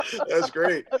That's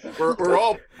great. We're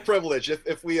all privileged.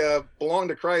 If we belong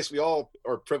to Christ, we all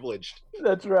are privileged.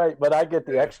 That's right. But I get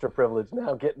the extra privilege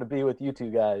now, getting to be with you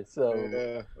two guys. So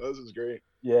Yeah, this is great.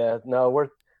 yeah, no, we're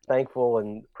thankful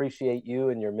and appreciate you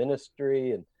and your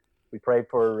ministry, and we pray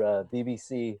for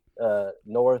BBC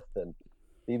North and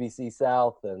BBC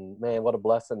South, and man, what a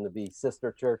blessing to be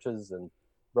sister churches and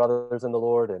brothers in the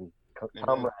Lord and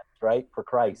comrades, right, for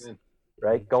Christ. Amen.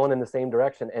 Right, going in the same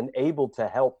direction and able to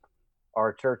help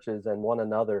our churches and one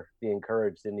another be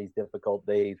encouraged in these difficult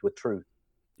days with truth.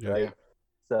 Right. Yeah.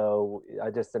 So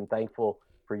I just am thankful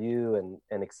for you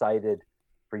and excited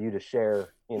for you to share,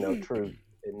 truth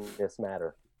in this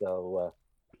matter. So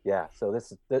yeah, so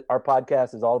our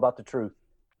podcast is all about the truth,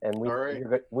 and we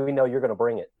know you're going to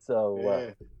bring it.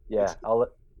 So yeah, I'll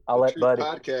let Buddy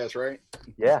podcast, right?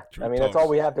 Yeah, truth I mean talks. That's all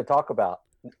we have to talk about.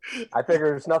 I figure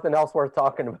there's nothing else worth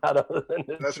talking about other than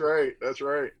this. That's right.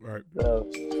 Right. So.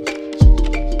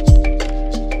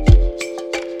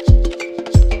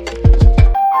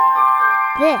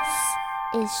 This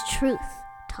is Truth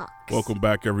Talks. Welcome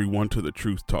back, everyone, to the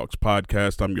Truth Talks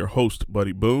podcast. I'm your host,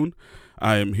 Buddy Boone.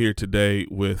 I am here today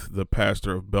with the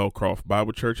pastor of Belcroft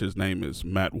Bible Church. His name is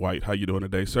Matt White. How you doing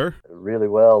today, sir? Really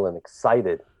well, and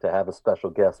excited to have a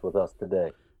special guest with us today.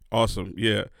 Awesome.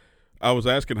 Yeah. I was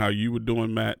asking how you were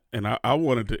doing, Matt, and I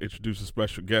wanted to introduce a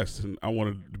special guest, and I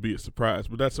wanted it to be a surprise,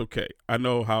 but that's okay. I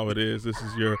know how it is. This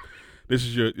is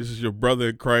your brother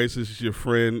in Christ. This is your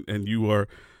friend, and you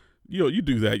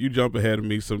do that. You jump ahead of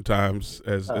me sometimes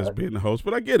as being the host,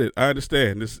 but I get it. I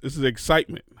understand. This is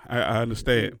excitement. I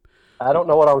understand. I don't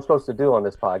know what I was supposed to do on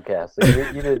this podcast.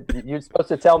 You're supposed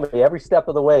to tell me every step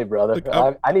of the way, brother.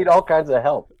 Look, I need all kinds of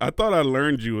help. I thought I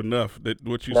learned you enough that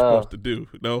what you're supposed to do.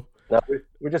 No,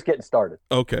 we're just getting started.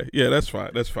 Okay. Yeah, that's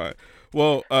fine.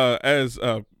 Well, as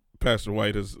Pastor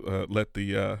White has let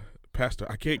the pastor,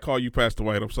 I can't call you Pastor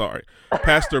White. I'm sorry.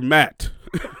 Pastor Matt.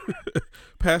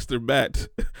 Pastor Matt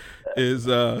is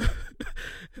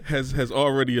has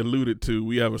already alluded to,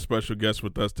 we have a special guest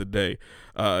with us today.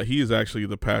 He is actually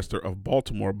the pastor of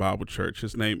Baltimore Bible Church.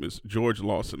 His name is George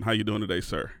Lawson. How you doing today,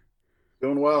 sir?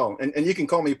 Doing well. And you can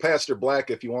call me Pastor Black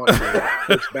if you want to.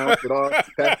 Just bounce it off.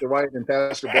 Pastor White and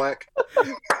Pastor Black.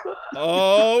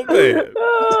 Oh, man.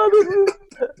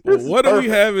 What do we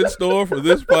have in store for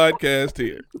this podcast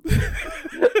here?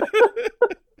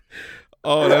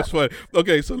 Oh, that's funny.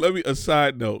 Okay, so let me, a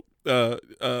side note.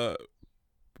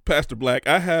 Pastor Black,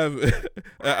 I have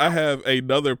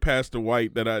another Pastor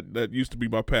White that used to be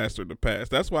my pastor in the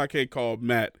past. That's why I can't call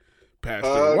Matt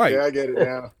Pastor White. I get it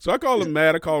now. So I call him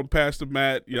Matt. I call him Pastor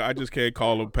Matt. I just can't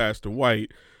call him Pastor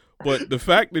White. But the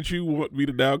fact that you want me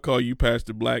to now call you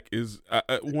Pastor Black is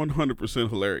 100%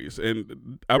 hilarious,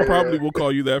 and I probably will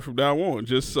call you that from now on,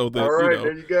 just so that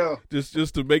there you go.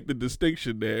 Just to make the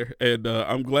distinction there. And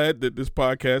I'm glad that this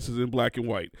podcast is in black and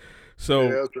white. So,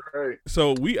 that's right.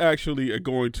 So we actually are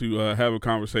going to have a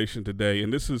conversation today,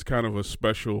 and this is kind of a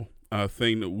special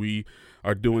thing that we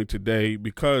are doing today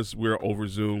because we're over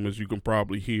Zoom, as you can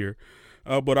probably hear.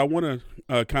 But I want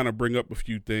to kind of bring up a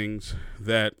few things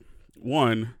that,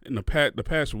 one, in the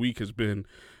past week has been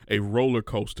a roller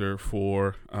coaster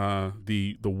for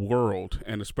the world,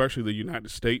 and especially the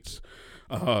United States.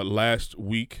 Last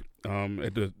week,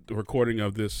 at the recording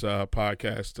of this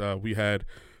podcast, we had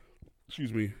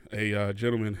a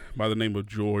gentleman by the name of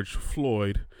George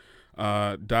Floyd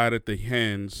died at the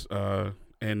hands,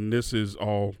 and this is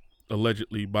all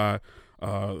allegedly by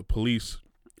a police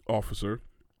officer.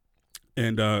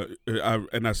 And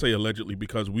I say allegedly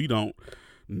because we don't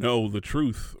know the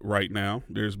truth right now.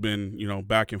 There's been,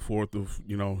 back and forth of,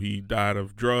 he died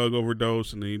of drug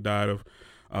overdose, and then he died of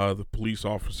the police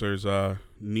officer's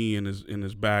knee in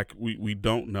his back. We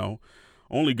don't know.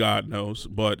 Only God knows.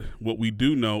 But what we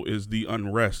do know is the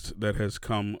unrest that has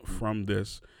come from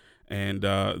this, and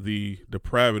the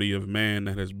depravity of man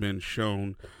that has been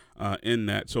shown in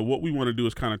that. So what we want to do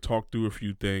is kind of talk through a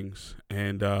few things.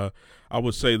 And I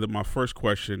would say that my first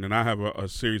question, and I have a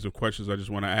series of questions I just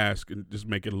want to ask and just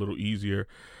make it a little easier.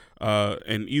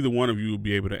 And either one of you will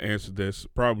be able to answer this,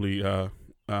 probably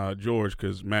George,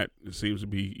 because Matt seems to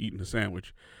be eating a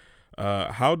sandwich.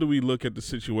 How do we look at the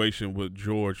situation with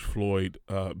George Floyd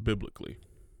biblically?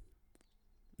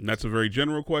 And that's a very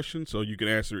general question, so you can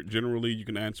answer it generally. You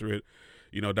can answer it,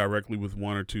 directly with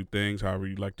one or two things, however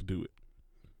you'd like to do it.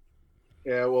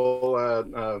 Yeah,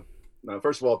 well,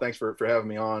 first of all, thanks for having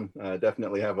me on.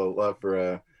 Definitely have a love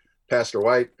for Pastor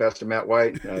White, Pastor Matt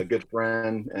White, a good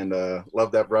friend, and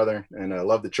love that brother, and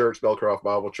love the church, Belcroft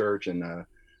Bible Church, and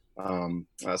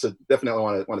so definitely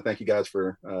want to thank you guys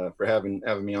for having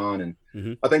me on.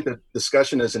 And I think the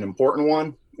discussion is an important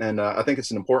one, and I think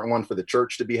it's an important one for the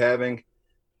church to be having.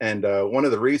 And one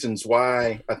of the reasons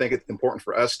why I think it's important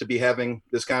for us to be having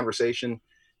this conversation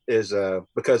is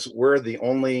because we're the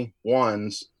only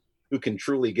ones who can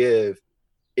truly give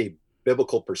a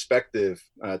biblical perspective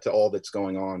to all that's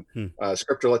going on.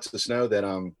 Scripture lets us know that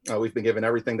we've been given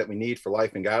everything that we need for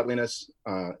life and godliness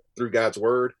through God's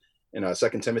word. In 2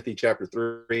 Timothy chapter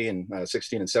 3 and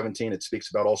 16 and 17, it speaks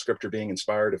about all scripture being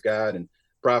inspired of God and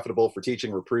profitable for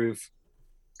teaching, reproof,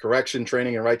 correction,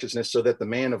 training in righteousness, so that the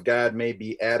man of God may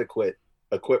be adequate,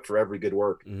 equipped for every good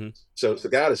work. So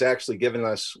God has actually given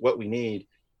us what we need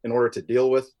in order to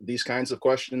deal with these kinds of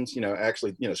questions.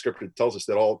 Actually, scripture tells us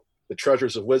that all the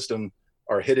treasures of wisdom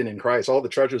are hidden in Christ. All the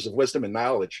treasures of wisdom and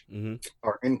knowledge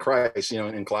are in Christ,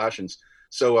 in Colossians.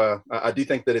 So I do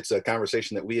think that it's a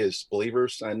conversation that we as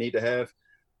believers need to have.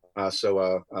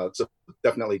 So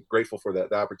definitely grateful for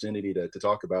the opportunity to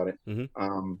talk about it.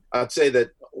 I'd say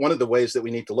that one of the ways that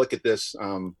we need to look at this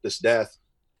death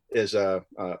is,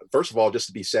 first of all, just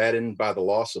to be saddened by the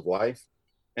loss of life.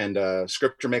 And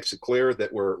scripture makes it clear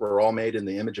that we're all made in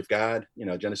the image of God.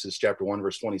 Genesis chapter 1,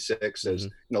 verse 26 says,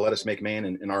 let us make man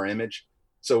in our image.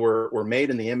 So we're made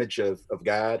in the image of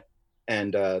God,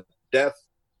 and death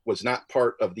was not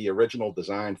part of the original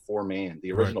design for man,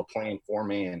 the original plan for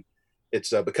man.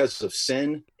 It's because of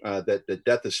sin that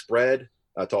death is spread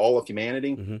to all of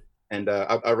humanity. And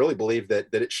I really believe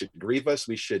that it should grieve us.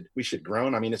 We should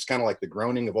groan. I mean, it's kind of like the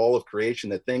groaning of all of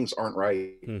creation, that things aren't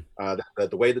right.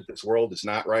 The way that this world is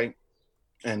not right.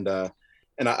 And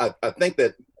I think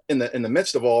that in the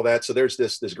midst of all that, so there's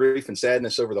this grief and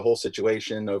sadness over the whole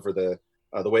situation, over the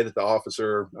way that the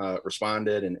officer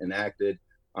responded and acted.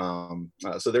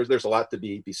 So there's a lot to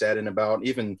be saddened about.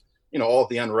 Even all of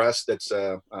the unrest that's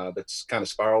kind of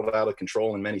spiraled out of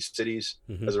control in many cities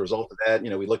as a result of that.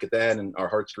 We look at that and our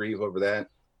hearts grieve over that.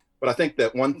 But I think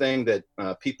that one thing that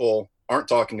people aren't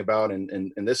talking about,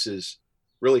 and this is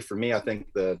really, for me, I think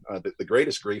the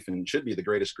greatest grief, and should be the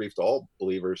greatest grief to all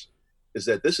believers, is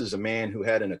that this is a man who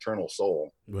had an eternal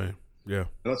soul. Right. Yeah.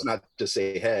 And let's not just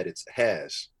say had, it's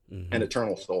has an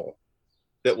eternal soul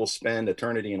that will spend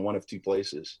eternity in one of two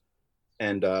places.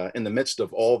 And in the midst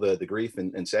of all the grief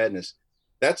and sadness,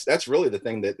 that's really the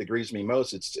thing that grieves me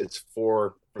most. It's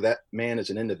for that man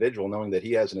as an individual, knowing that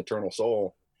he has an eternal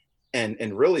soul,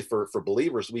 and really for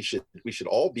believers, we should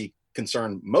all be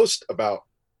concerned most about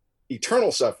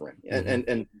eternal suffering.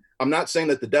 And I'm not saying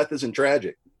that the death isn't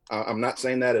tragic. I'm not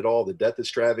saying that at all. The death is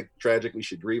tragic. We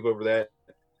should grieve over that.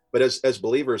 But as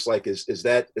believers, like, is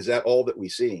that all that we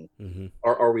see?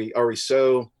 Are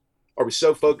we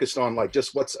so focused on like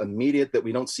just what's immediate that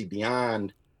we don't see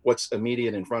beyond what's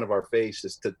immediate in front of our face?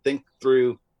 Is to think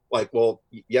through, like, well,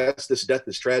 yes, this death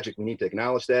is tragic. We need to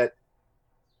acknowledge that.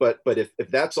 But if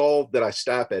that's all that I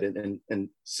stop at, and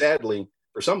sadly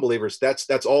for some believers, that's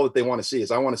all that they want to see,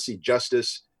 is I want to see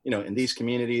justice, in these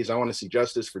communities. I want to see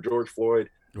justice for George Floyd.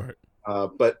 Right.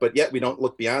 But yet we don't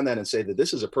look beyond that and say that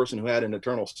this is a person who had an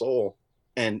eternal soul.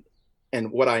 And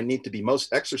what I need to be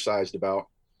most exercised about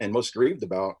and most grieved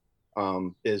about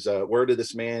is where did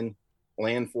this man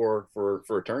land for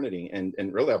eternity?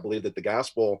 And really, I believe that the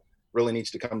gospel really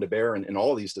needs to come to bear in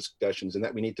all of these discussions, and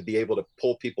that we need to be able to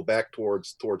pull people back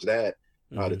towards that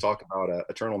to talk about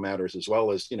eternal matters, as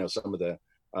well as some of the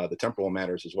temporal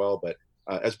matters as well. But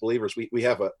as believers, we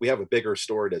have a bigger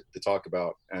story to talk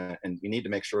about, and we need to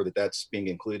make sure that that's being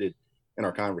included in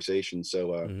our conversation.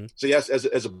 So yes,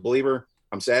 as a believer,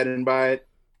 I'm saddened by it.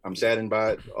 I'm saddened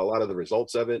by a lot of the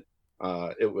results of it.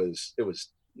 It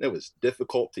was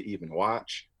difficult to even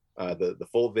watch the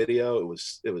full video.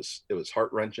 It was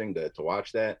heart-wrenching to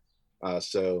watch that.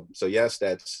 So yes,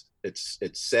 it's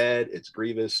sad, it's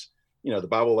grievous. The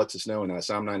Bible lets us know in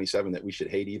Psalm 97 that we should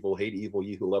hate evil,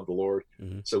 ye who love the Lord.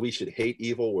 So we should hate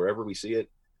evil wherever we see it.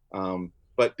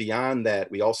 But beyond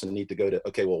that, we also need to go to,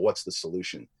 okay, well, what's the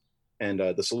solution? And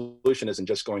the solution isn't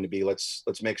just going to be, let's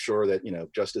make sure that,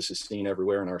 justice is seen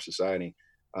everywhere in our society.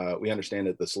 We understand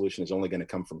that the solution is only going to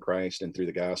come from Christ and through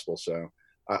the gospel. So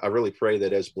I really pray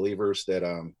that as believers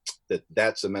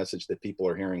that's a message that people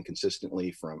are hearing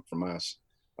consistently from us.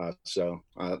 So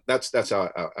that's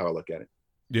how I look at it.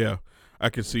 Yeah, I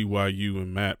can see why you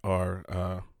and Matt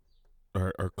are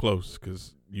close,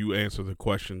 because you answer the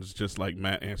questions just like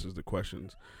Matt answers the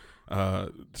questions. A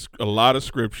lot of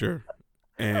scripture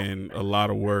and a lot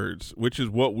of words, which is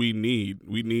what we need.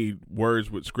 We need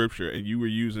words with scripture, and you were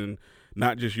using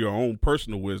not just your own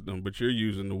personal wisdom, but you're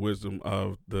using the wisdom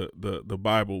of the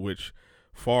Bible, which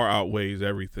far outweighs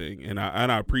everything. And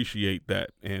I appreciate that.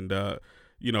 And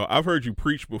I've heard you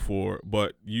preach before,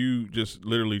 but you just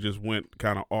literally just went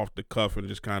kind of off the cuff and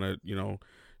just kind of,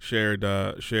 shared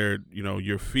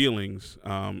your feelings,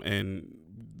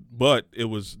 but it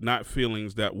was not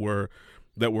feelings that were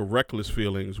reckless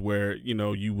feelings where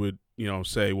you would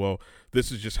say, well,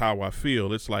 this is just how I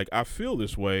feel. It's like, I feel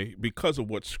this way because of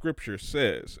what Scripture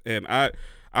says, and I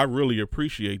really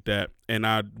appreciate that. And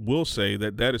I will say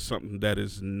that is something that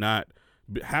is not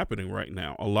happening right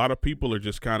now. A lot of people are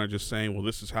just kind of just saying, well,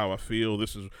 this is how I feel,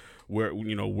 this is where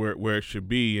where it should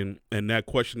be. And that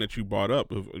question that you brought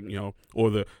up of or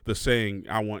the saying,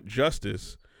 I want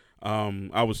justice.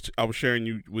 I was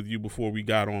sharing with you before we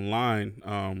got online,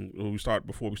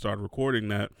 before we started recording,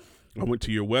 that I went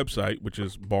to your website, which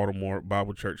is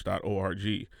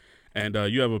baltimorebiblechurch.org, and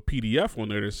you have a PDF on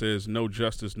there that says "No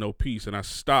justice, no peace." And I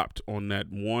stopped on that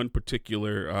one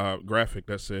particular graphic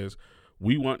that says,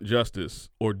 "We want justice,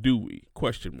 or do we?" ?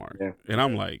 Yeah. And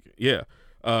I'm like, yeah.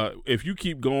 If you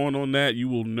keep going on that, you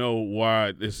will know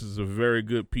why this is a very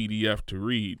good PDF to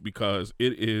read, because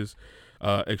it is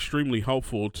extremely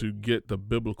helpful to get the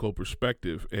biblical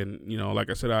perspective. And like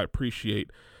I said, I appreciate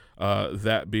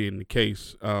that being the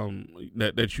case,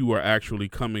 that you are actually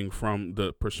coming from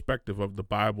the perspective of the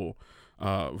Bible,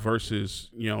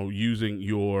 versus using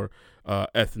your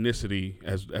ethnicity,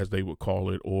 as they would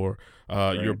call it, or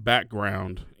your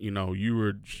background. You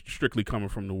were strictly coming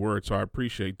from the Word, so I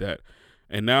appreciate that.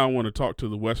 And now I want to talk to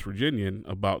the West Virginian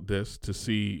about this to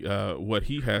see what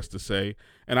he has to say.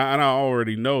 And I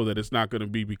already know that it's not going to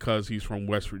be because he's from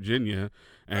West Virginia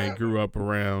and grew up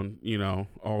around,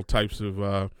 all types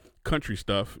of country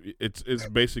stuff. It's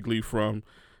basically from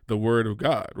the Word of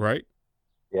God, right?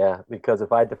 Yeah, because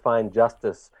if I define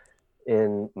justice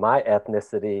in my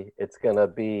ethnicity, it's going to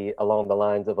be along the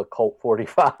lines of a Colt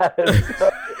 45.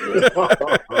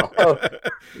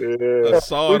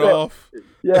 Sawed off.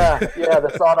 Yeah,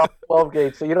 the sawed off 12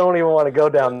 gauge. So you don't even want to go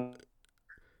down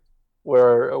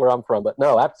where I'm from. But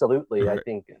no, absolutely. Right.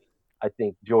 I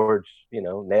think George,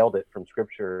 nailed it from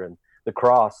Scripture. And the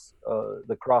cross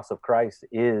of Christ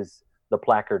is the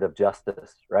placard of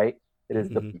justice, right?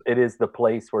 It is the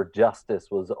place where justice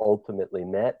was ultimately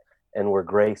met and where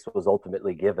grace was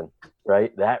ultimately given,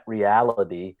 right? That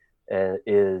reality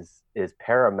is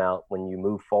paramount when you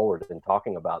move forward in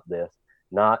talking about this,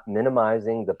 not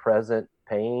minimizing the present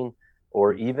pain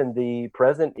or even the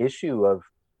present issue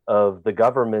of the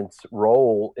government's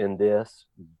role in this,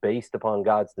 based upon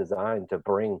God's design to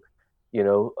bring,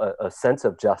 a sense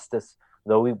of justice,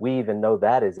 though we even know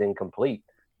that is incomplete,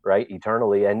 right?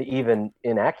 Eternally, and even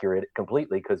inaccurate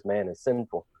completely, because man is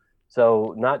sinful.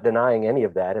 So not denying any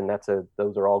of that, and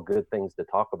those are all good things to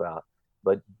talk about.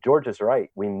 But George is right.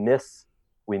 We miss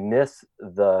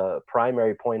the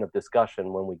primary point of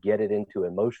discussion when we get it into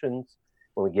emotions,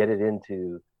 when we get it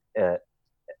into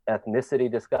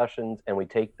ethnicity discussions, and we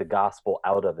take the gospel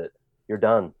out of it. You're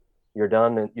done. You're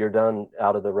done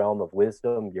out of the realm of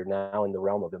wisdom. You're now in the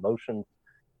realm of emotions.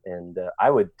 And I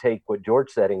would take what George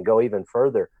said and go even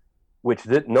further, which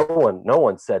no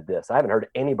one said this. I haven't heard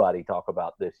anybody talk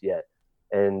about this yet.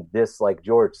 And this, like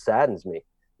George, saddens me.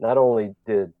 Not only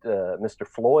did Mr.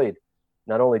 Floyd,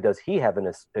 not only does he have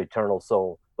an eternal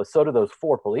soul, but so do those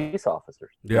 4 police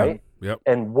officers, right? Yep.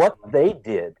 And what they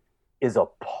did is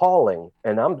appalling.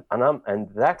 And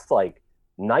that's like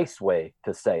nice way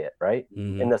to say it, right?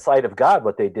 In the sight of God,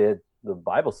 what they did, the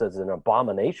Bible says, is an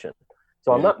abomination.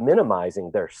 So I'm not minimizing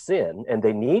their sin, and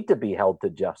they need to be held to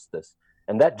justice.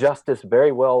 And that justice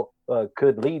very well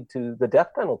could lead to the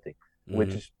death penalty,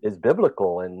 which is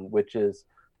biblical, and which is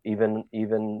even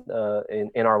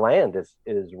in our land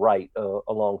is right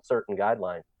along certain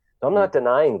guidelines. So I'm not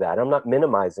denying that. I'm not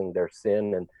minimizing their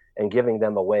sin and giving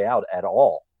them a way out at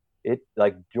all. It,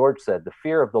 like George said, the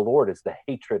fear of the Lord is the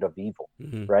hatred of evil,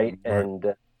 right?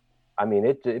 And I mean,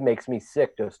 it makes me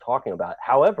sick just talking about it.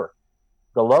 However,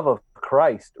 the love of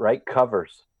Christ, right,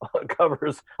 covers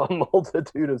a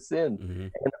multitude of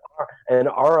sins, and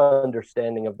our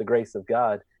understanding of the grace of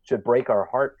God should break our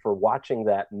heart for watching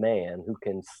that man who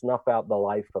can snuff out the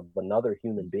life of another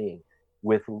human being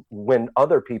when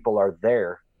other people are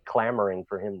there clamoring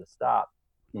for him to stop.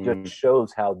 Just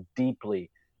shows how deeply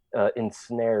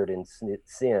ensnared in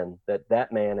sin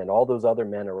that man and all those other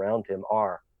men around him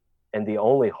are, and the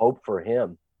only hope for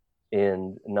him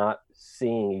in not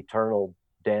seeing eternal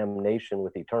damnation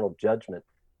with eternal judgment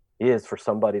is for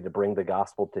somebody to bring the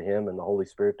gospel to him and the Holy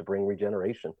Spirit to bring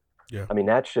regeneration. Yeah. I mean,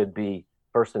 that should be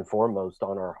first and foremost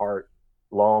on our heart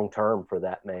long term for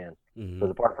that man,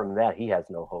 because apart from that, he has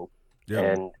no hope.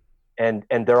 Yeah.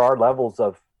 And there are levels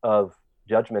of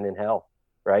judgment in hell,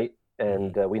 right?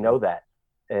 And we know that.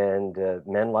 And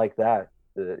men like that,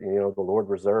 the Lord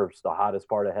reserves the hottest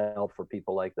part of hell for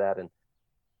people like that, and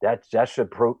that should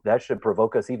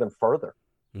provoke us even further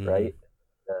right?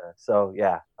 So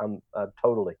yeah, I'm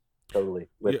totally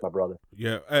with my brother.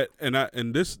 Yeah,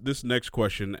 and this next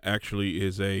question actually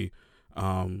is a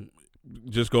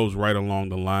just goes right along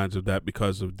the lines of that,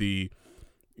 because of this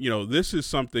is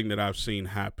something that I've seen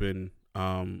happen,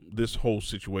 this whole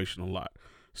situation a lot.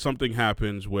 Something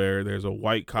happens where there's a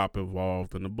white cop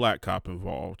involved and a black cop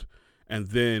involved, and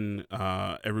then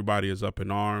everybody is up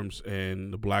in arms,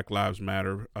 and the Black Lives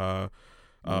Matter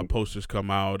posters come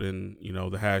out, and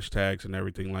the hashtags and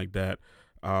everything like that.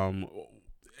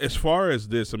 As far as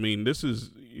this, I mean, this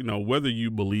is whether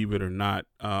you believe it or not.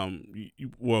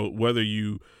 Whether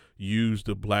you use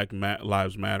the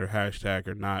Lives Matter hashtag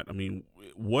or not. I mean,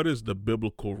 what is the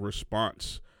biblical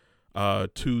response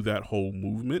to that whole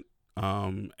movement?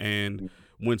 And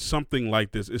when something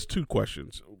like this, it's two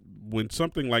questions. When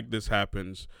something like this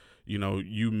happens,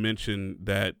 you mentioned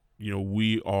that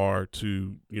we are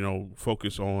to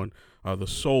focus on the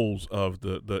souls of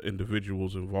the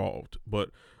individuals involved, but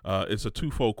it's a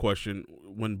twofold question.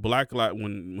 When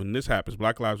when this happens,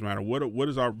 Black Lives Matter, what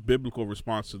is our biblical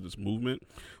response to this movement,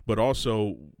 but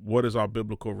also what is our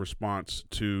biblical response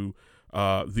to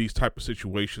these type of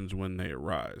situations when they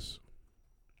arise?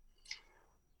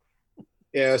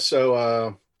 Yeah,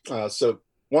 so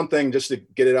one thing, just to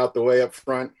get it out the way up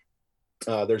front,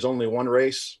 there's only one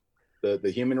race,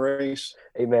 the human race.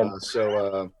 Amen.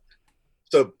 So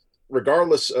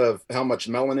regardless of how much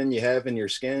melanin you have in your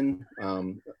skin,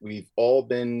 we've all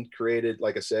been created,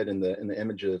 like I said, in the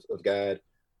image of God.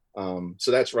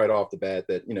 So that's right off the bat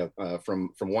that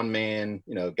from one man,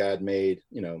 God made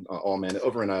all men.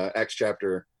 Over in Acts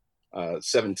chapter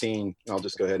 17, I'll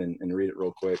just go ahead and read it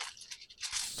real quick.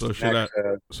 So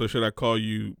should I call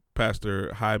you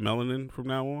Pastor High Melanin from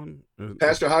now on?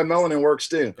 Pastor High Melanin works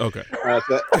too. Okay.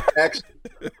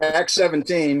 Acts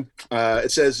 17,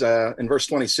 it says in verse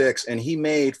 26, and he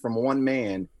made from one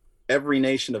man every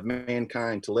nation of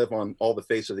mankind to live on all the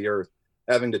face of the earth,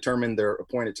 having determined their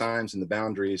appointed times and the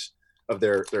boundaries of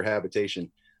their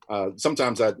habitation.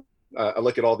 Sometimes I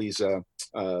look at all these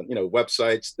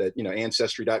websites that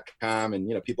ancestry.com,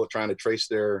 and people are trying to trace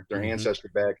their ancestry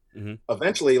back.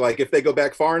 Eventually, like if they go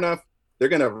back far enough, they're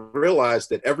going to realize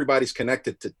that everybody's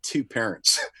connected to two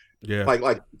parents. Yeah.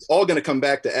 like it's all going to come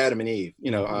back to Adam and Eve,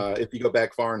 if you go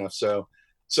back far enough. So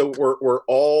we're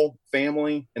all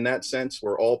family in that sense.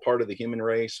 We're all part of the human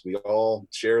race. We all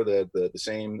share the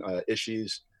same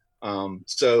issues.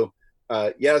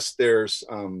 Yes, there's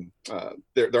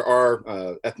there are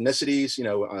ethnicities.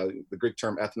 The Greek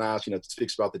term ethnos,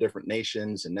 speaks about the different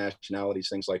nations and nationalities,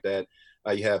 things like that.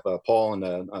 You have Paul in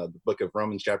the book of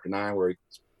Romans chapter 9, where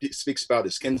he speaks about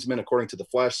his kinsmen according to the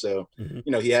flesh. So,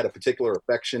 he had a particular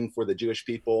affection for the Jewish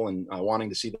people and wanting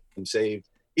to see them saved,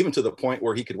 even to the point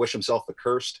where he could wish himself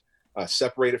accursed,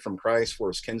 separated from Christ for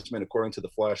his kinsmen according to the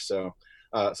flesh. So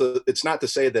it's not to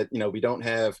say that, we don't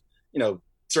have,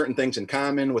 certain things in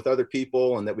common with other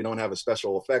people, and that we don't have a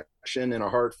special affection in our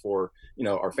heart for,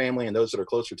 our family and those that are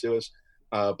closer to us.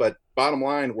 But bottom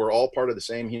line, we're all part of the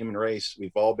same human race.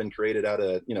 We've all been created out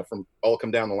of, from all come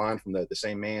down the line from the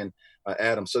same man,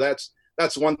 Adam. So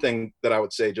that's one thing that I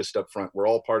would say just up front. We're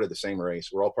all part of the same race.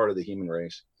 We're all part of the human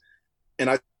race. And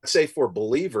I'd say for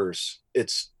believers,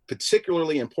 it's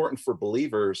particularly important for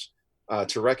believers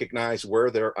to recognize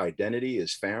where their identity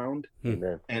is found.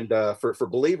 Amen. And for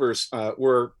believers,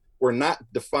 we're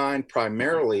not defined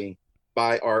primarily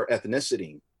by our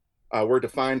ethnicity. We're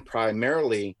defined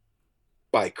primarily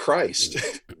by Christ.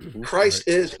 Christ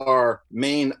is our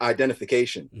main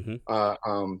identification.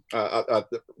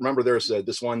 Remember, there's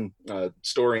this one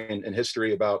story in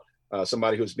history about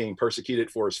somebody who's being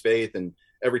persecuted for his faith, and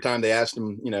every time they asked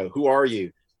him, who are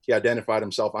you? He identified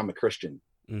himself. I'm a Christian.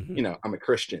 I'm a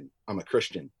Christian. I'm a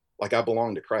Christian. Like I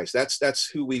belong to Christ. That's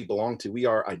who we belong to. We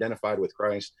are identified with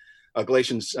Christ.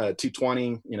 Galatians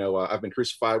 2:20. I've been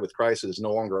crucified with Christ. It is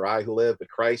no longer I who live, but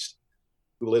Christ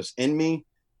who lives in me.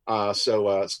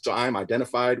 So I'm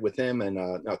identified with him. And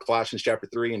Colossians chapter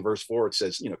 3 and verse 4, it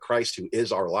says, Christ who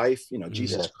is our life.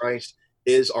 Jesus Christ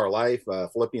is our life.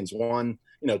 Philippians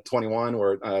 1:21,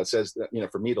 where it says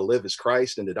that, for me to live is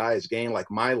Christ and to die is gain.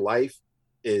 Like my life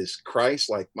is Christ.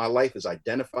 Like my life is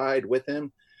identified with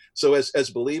him. So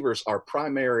as believers, our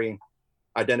primary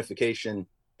identification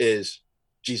is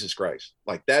Jesus Christ.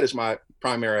 Like that is my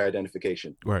primary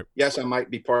identification. Right. Yes, I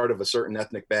might be part of a certain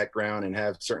ethnic background and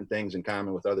have certain things in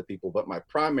common with other people, but my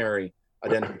primary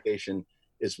identification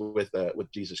is with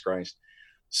Jesus Christ.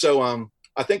 So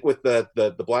I think with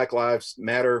the Black Lives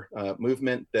Matter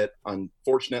movement, that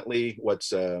unfortunately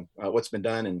what's been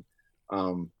done, and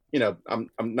I'm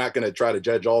not going to try to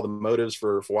judge all the motives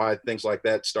for why things like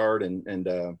that start, and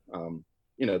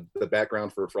the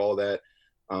background for all of that.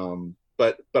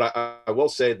 But I will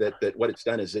say that what it's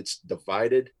done is it's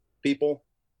divided people,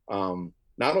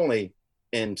 not only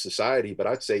in society, but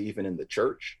I'd say even in the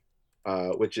church,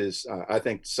 which is I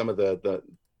think some of the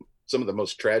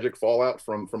most tragic fallout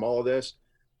from all of this.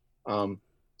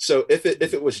 So if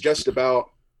it was just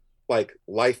about like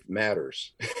life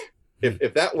matters,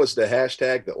 if that was the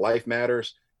hashtag, that life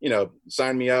matters,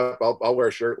 sign me up. I'll wear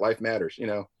a shirt. Life matters.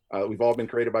 We've all been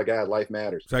created by God. Life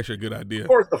matters. It's actually a good idea.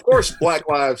 Of course, Black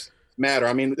lives matter.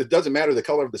 I mean, it doesn't matter the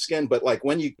color of the skin, but like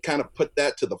when you kind of put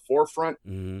that to the forefront,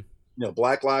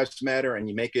 Black lives matter, and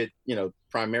you make it,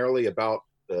 primarily about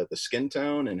the skin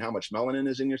tone and how much melanin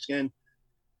is in your skin.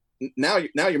 Now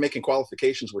you're making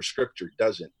qualifications where Scripture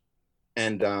doesn't.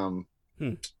 And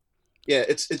yeah,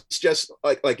 it's just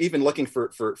like even looking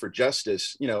for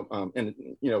justice, and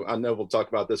I know we'll talk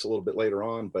about this a little bit later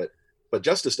on, but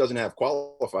justice doesn't have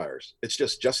qualifiers. It's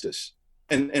just justice.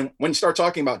 And when you start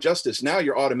talking about justice, now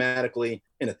you're automatically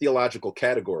in a theological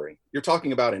category. You're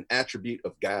talking about an attribute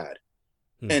of God.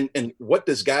 And what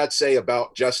does God say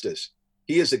about justice?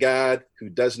 He is a God who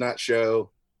does not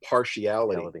show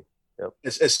partiality. Yep.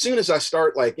 As soon as I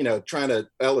start trying to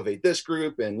elevate this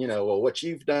group and, well, what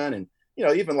you've done, and,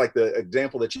 even like the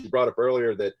example that you brought up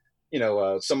earlier that,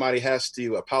 somebody has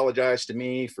to apologize to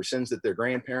me for sins that their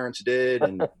grandparents did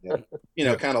and,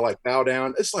 kind of like bow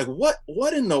down. It's like,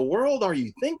 what in the world are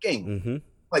you thinking?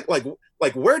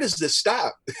 Like, where does this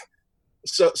stop?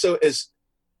 So as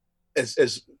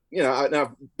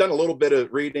I've done a little bit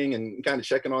of reading and kind of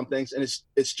checking on things, and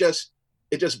it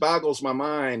just boggles my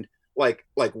mind. Like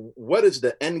what is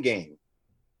the end game?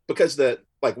 Because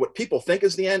what people think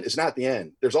is the end is not the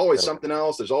end. There's always something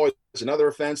else. There's always another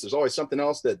offense. There's always something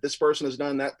else that this person has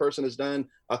done, that person has done.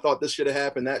 I thought this should have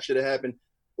happened, that should have happened.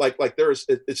 Like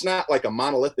it's not like a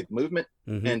monolithic movement.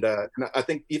 And I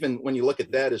think even when you look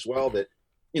at that as well, that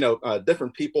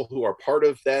different people who are part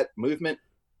of that movement,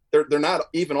 they're not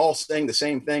even all saying the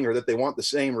same thing, or that they want the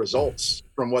same results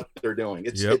from what they're doing.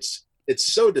 It's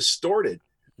so distorted.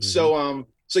 So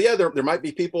yeah, there might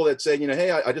be people that say,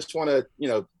 hey, I just want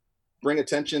to, bring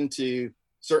attention to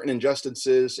certain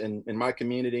injustices in my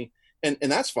community. And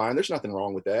that's fine. There's nothing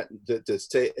wrong with that. To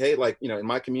say, hey, in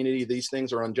my community, these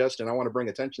things are unjust and I want to bring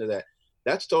attention to that.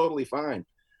 That's totally fine.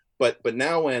 But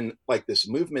now when this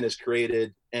movement is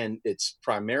created and it's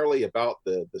primarily about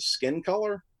the skin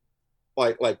color,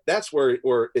 that's where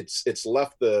it's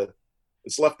left the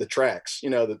tracks.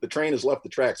 The train has left the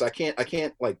tracks. I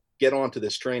can't get onto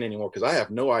this train anymore because I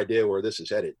have no idea where this is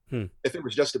headed. If it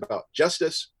was just about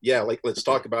justice, yeah, let's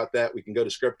talk about that. We can go to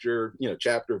Scripture,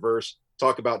 chapter, verse,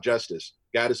 talk about justice.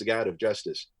 God is a God of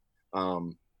justice.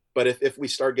 But if we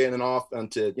start getting off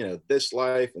onto this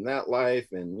life and that life,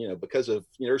 and because of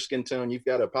your skin tone, you've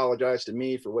got to apologize to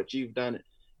me for what you've done.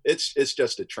 It's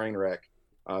just a train wreck.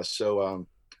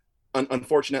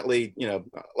 Unfortunately,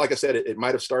 like I said, it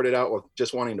might have started out with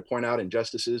just wanting to point out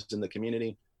injustices in the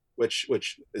community, which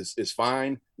is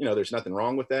fine. There's nothing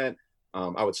wrong with that.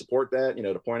 I would support that,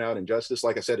 to point out injustice.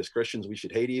 Like I said, as Christians, we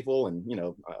should hate evil. And,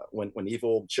 when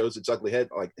evil shows its ugly head,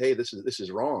 like, hey, this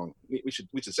is wrong. We should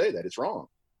say that it's wrong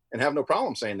and have no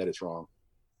problem saying that it's wrong.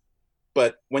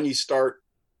 But when you start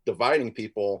dividing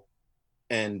people,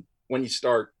 and when you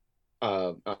start,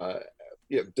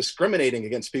 discriminating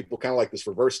against people, kind of like this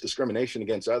reverse discrimination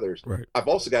against others. Right. I've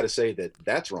also got to say that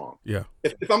that's wrong. Yeah.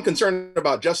 If I'm concerned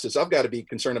about justice, I've got to be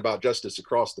concerned about justice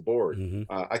across the board.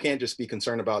 I can't just be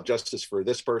concerned about justice for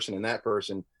this person and that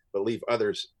person, but leave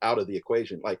others out of the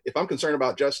equation. Like if I'm concerned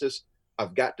about justice,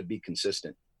 I've got to be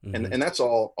consistent. And that's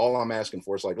all I'm asking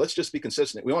for. Is let's just be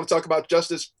consistent. We want to talk about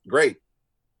justice. Great.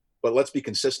 But let's be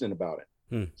consistent about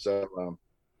it. So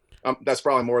that's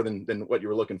probably more than what you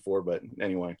were looking for. But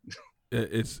anyway.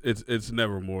 It's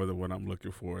never more than what I'm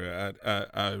looking for.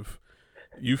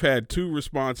 You've had 2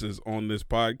 responses on this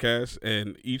podcast,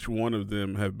 and each one of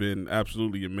them have been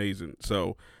absolutely amazing.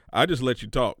 So I just let you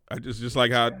talk. I just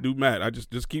like how I do Matt. I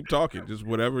just keep talking. Just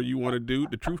whatever you want to do.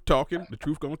 The truth talking. The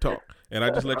truth gonna talk. And I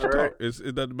just let you talk.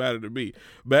 It doesn't matter to me.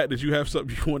 Matt, did you have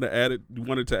something you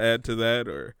wanted to add to that,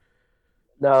 or?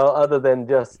 No, other than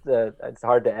just it's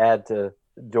hard to add to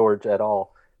George at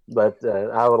all. But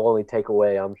I would only take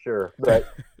away, I'm sure. But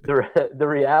the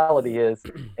reality is,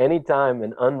 anytime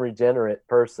an unregenerate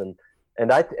person,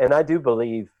 and I do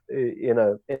believe in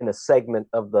a segment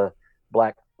of the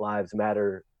Black Lives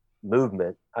Matter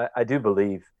movement, I do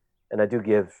believe, and I do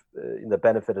give the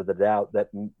benefit of the doubt that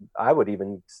I would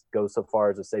even go so far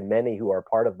as to say many who are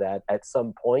part of that at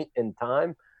some point in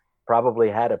time probably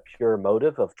had a pure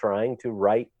motive of trying to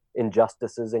right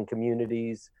injustices in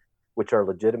communities which are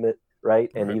legitimate.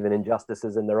 right? And even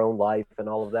injustices in their own life and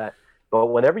all of that. But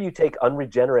whenever you take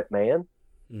unregenerate man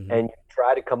and you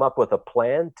try to come up with a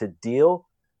plan to deal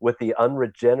with the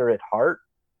unregenerate heart,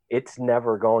 it's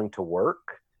never going to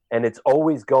work. And it's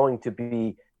always going to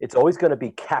be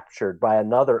captured by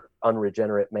another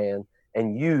unregenerate man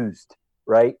and used,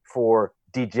 right, for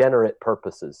degenerate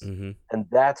purposes. And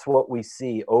that's what we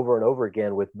see over and over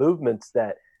again with movements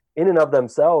that in and of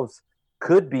themselves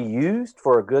could be used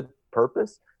for a good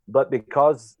purpose, but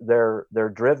because they're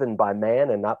driven by man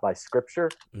and not by scripture,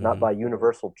 not by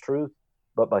universal truth,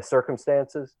 but by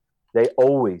circumstances, they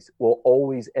will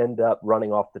always end up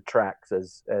running off the tracks,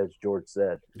 as George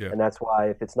said. And that's why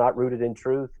if it's not rooted in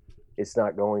truth, it's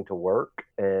not going to work,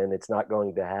 and it's not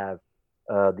going to have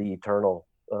the eternal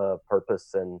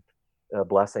purpose and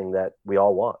blessing that we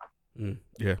all want.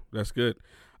 Yeah, that's good.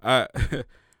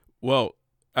 Well,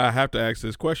 I have to ask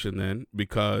this question then,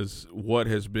 because what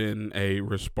has been a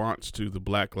response to the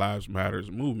Black Lives Matters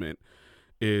movement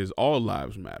is all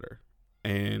lives matter.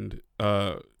 And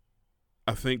I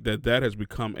think that has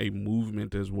become a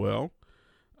movement as well.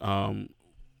 Should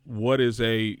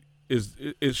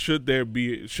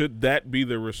that be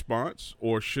the response,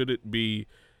 or should it be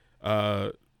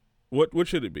what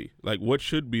should it be? Like, what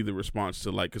should be the response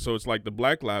to, like, so it's like the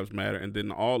Black Lives Matter and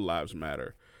then all lives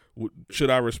matter. Should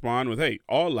I respond with, hey,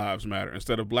 all lives matter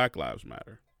instead of Black Lives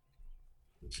Matter?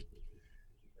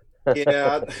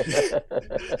 Yeah.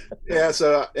 Yeah.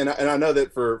 So, and I know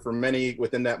that for many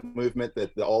within that movement,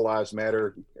 that the all lives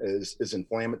matter is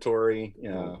inflammatory,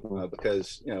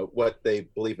 because, what they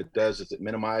believe it does is it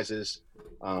minimizes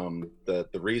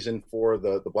the reason for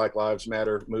the Black Lives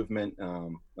Matter movement,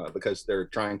 because they're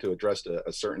trying to address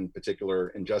a certain particular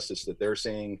injustice that they're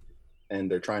seeing,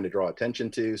 and they're trying to draw attention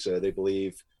to. So they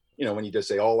believe, when you just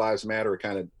say all lives matter, it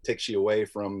kind of takes you away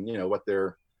from, what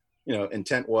their,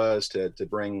 intent was to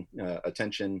bring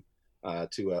attention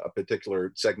to a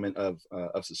particular segment of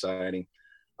society.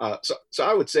 So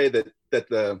I would say that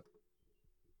the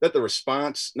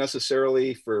response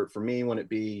necessarily for me wouldn't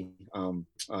be,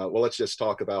 well, let's just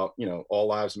talk about, all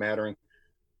lives mattering.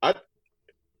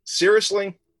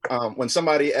 Seriously, when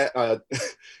somebody,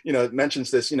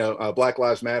 mentions this, Black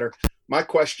Lives Matter, my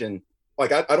question,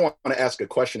 like, I don't want to ask a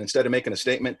question instead of making a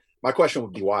statement. My question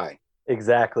would be why.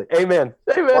 Exactly. Amen.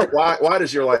 Amen. Why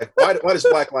does your life? Why does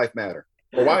Black life matter?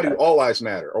 Or why do all lives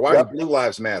matter? Or why do blue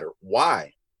lives matter?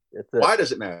 Why? Why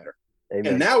does it matter? Amen.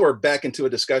 And now we're back into a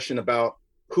discussion about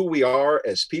who we are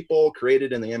as people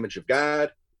created in the image of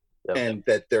God, and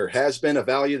that there has been a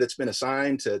value that's been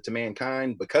assigned to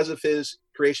mankind because of his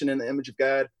creation in the image of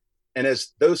God. And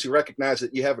as those who recognize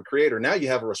that you have a creator, now you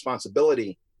have a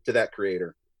responsibility to that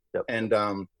creator. And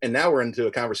now we're into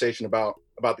a conversation about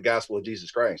the gospel of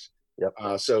Jesus Christ.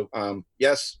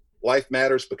 Yes, life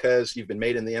matters because you've been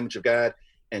made in the image of God.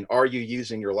 And are you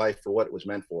using your life for what it was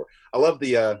meant for? I love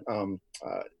the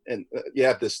you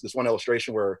have this one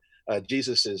illustration where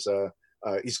Jesus is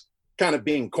he's kind of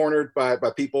being cornered by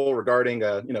people regarding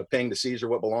paying to Caesar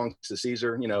what belongs to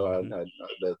Caesar,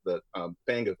 the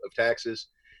paying of taxes.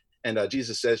 And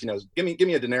Jesus says, give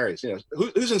me a denarius.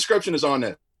 Whose inscription is on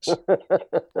this?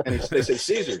 And they say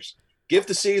Caesar's. Give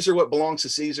to Caesar what belongs to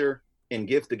Caesar, and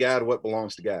give to God what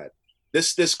belongs to God.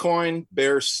 This coin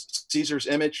bears Caesar's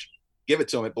image. Give it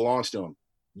to him. It belongs to him.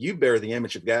 You bear the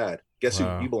image of God. Guess who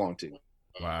you belong to?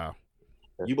 Wow.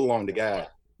 You belong to God.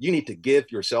 You need to give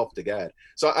yourself to God.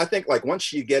 So I think, like,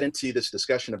 once you get into this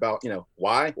discussion about,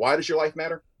 why does your life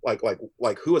matter? Like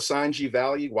who assigns you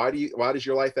value? Why does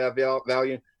your life have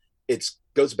value? It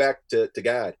goes back to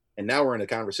God. And now we're in a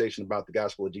conversation about the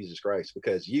gospel of Jesus Christ,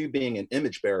 because you being an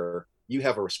image bearer, you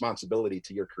have a responsibility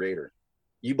to your creator.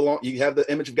 You have the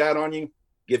image of God on you.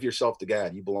 Give yourself to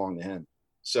God. You belong to him.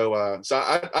 So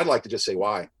I'd like to just say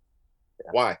why.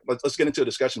 Why? Let's get into a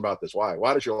discussion about this.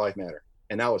 Why does your life matter?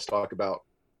 And now let's talk about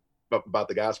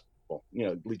the gospel.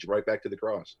 Lead you right back to the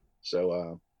cross.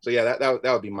 So yeah, that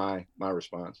would be my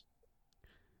response.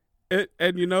 And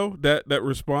that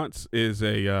response is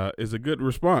a good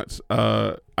response.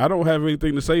 I don't have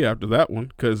anything to say after that one,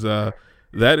 because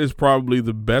that is probably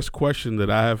the best question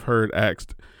that I have heard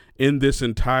asked in this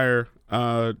entire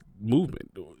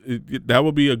movement. That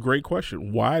would be a great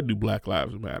question. Why do Black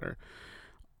Lives Matter?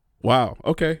 Wow.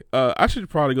 Okay. I should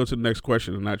probably go to the next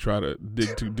question and not try to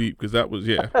dig too deep, because that was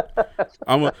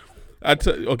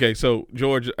okay. So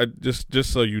George,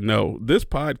 just so you know, this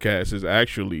podcast is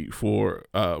actually for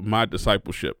my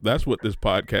discipleship. That's what this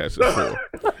podcast is for.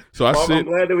 So I'm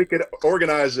glad that we could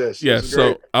organize this. Yeah. This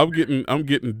so I'm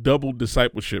getting double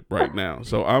discipleship right now.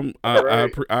 So I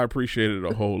appreciate it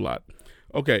a whole lot.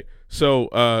 Okay.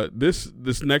 So this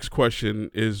next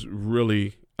question is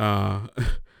really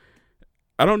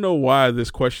I don't know why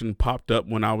this question popped up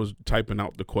when I was typing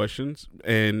out the questions,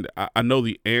 and I know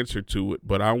the answer to it,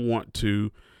 but I want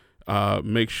to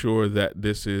make sure that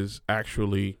this is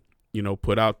actually,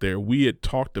 put out there. We had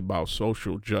talked about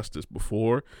social justice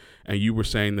before, and you were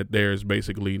saying that there's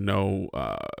basically no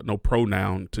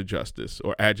pronoun to justice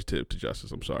or adjective to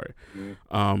justice. I'm sorry.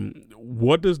 Mm-hmm.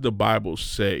 What does the Bible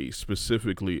say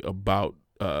specifically about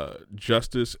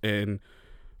justice? And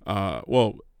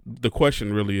the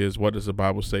question really is, what does the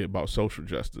Bible say about social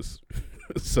justice?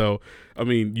 So, I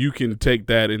mean, you can take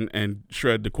that and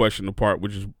shred the question apart,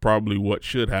 which is probably what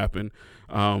should happen.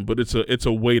 But it's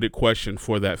a weighted question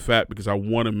for that fact, because I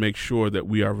want to make sure that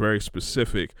we are very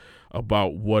specific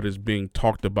about what is being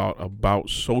talked about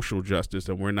social justice.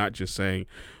 And we're not just saying,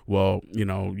 well,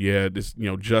 this,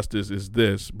 justice is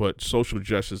this, but social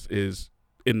justice is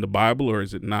in the Bible, or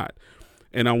is it not?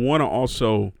 And I want to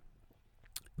also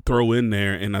throw in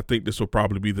there, and I think this will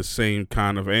probably be the same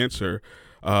kind of answer.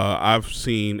 I've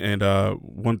seen, and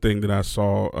one thing that I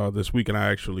saw this week, and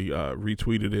I actually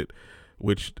retweeted it,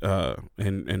 which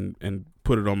and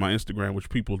put it on my Instagram, which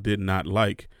people did not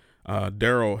like.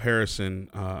 Daryl Harrison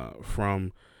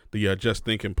from the Just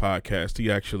Thinking podcast,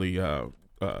 he actually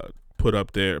put a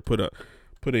matter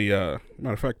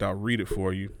of fact, I'll read it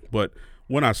for you. But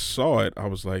when I saw it, I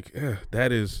was like,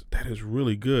 that is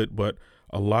really good. But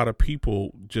a lot of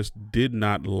people just did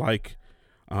not like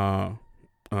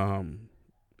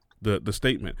the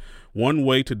statement. One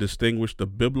way to distinguish the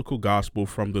biblical gospel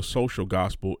from the social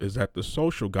gospel is that the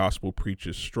social gospel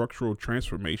preaches structural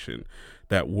transformation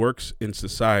that works in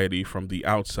society from the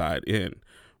outside in,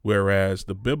 whereas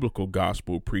the biblical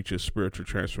gospel preaches spiritual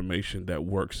transformation that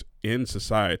works in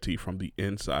society from the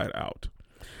inside out.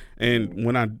 And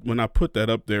when I put that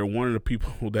up there, one of the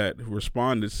people that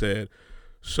responded said,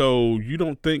 so you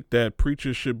don't think that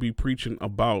preachers should be preaching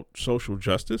about social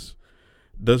justice?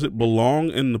 Does it belong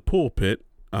in the pulpit?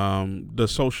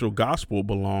 Does social gospel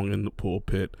belong in the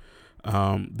pulpit?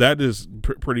 That is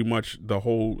pretty much the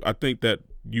whole. I think that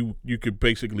you could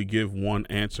basically give one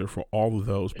answer for all of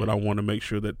those, but I want to make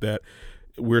sure that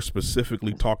we're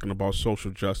specifically talking about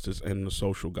social justice and the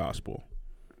social gospel.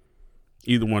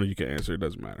 Either one of you can answer. It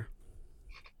doesn't matter.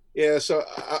 Yeah, so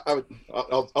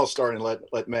I'll start and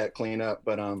let Matt clean up.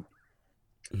 But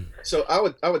so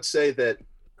I would say that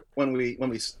when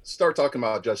we start talking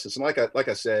about justice, and like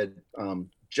I said,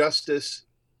 justice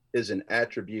is an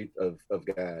attribute of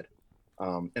God,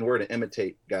 and we're to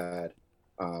imitate God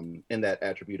in that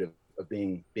attribute of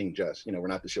being just. We're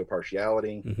not to show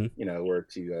partiality. Mm-hmm. We're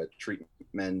to treat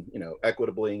men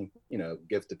equitably.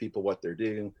 Give to people what they're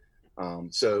due.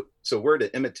 So we're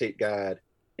to imitate God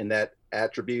in that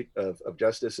attribute of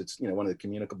justice. It's one of the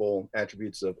communicable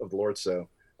attributes of the Lord. So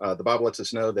the Bible lets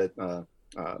us know that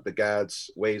the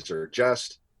God's ways are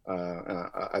just.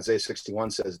 Isaiah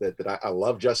 61 says that I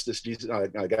love justice. Jesus,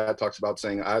 God talks about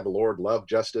saying, I, the Lord, love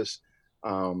justice.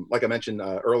 Like I mentioned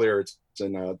earlier, it's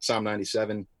in Psalm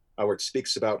 97, where it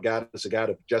speaks about God as a God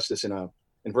of justice. In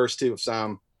verse 2 of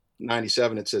Psalm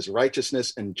 97, it says,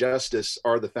 righteousness and justice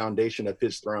are the foundation of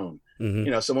his throne.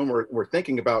 Mm-hmm. So when we're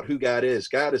thinking about who God is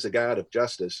a God of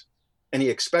justice, and he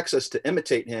expects us to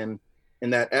imitate him in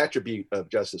that attribute of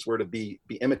justice. We're to be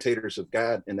imitators of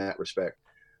God in that respect.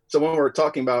 So when we're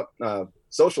talking about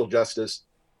social justice,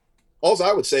 all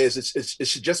I would say is it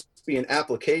should just be an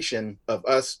application of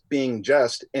us being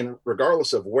just, and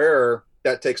regardless of where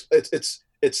that takes, it's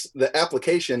the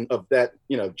application of that,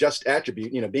 just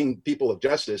attribute, being people of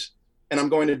justice. And I'm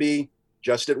going to be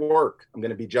just at work. I'm going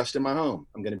to be just in my home.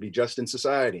 I'm going to be just in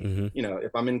society. Mm-hmm.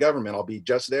 If I'm in government, I'll be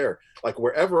just there. Like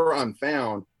wherever I'm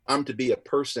found, I'm to be a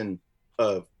person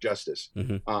of justice.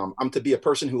 Mm-hmm. I'm to be a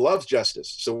person who loves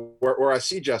justice. So where I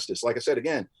see justice, like I said,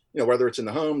 again, whether it's in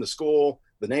the home, the school,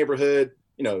 the neighborhood,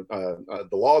 the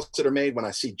laws that are made, when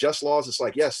I see just laws, it's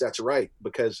like, yes, that's right,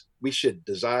 because we should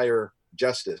desire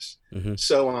justice. Mm-hmm.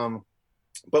 So,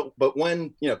 but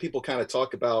when, people kind of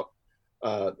talk about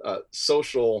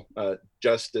social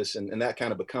justice and that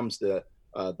kind of becomes the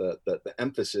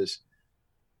emphasis.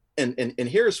 And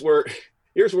here's where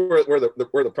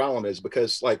the problem is,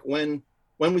 because like when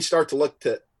we start to look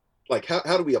to like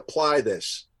how do we apply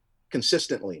this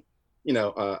consistently,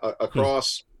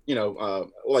 across,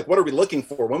 like what are we looking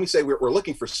for when we say we're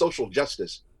looking for social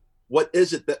justice? What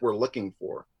is it that we're looking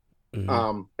for?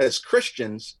 Mm-hmm. As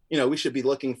Christians, we should be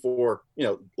looking for,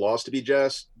 laws to be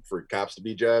just, for cops to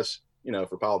be just,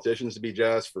 for politicians to be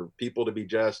just, for people to be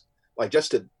just, like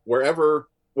just to whatever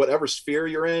sphere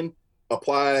you're in,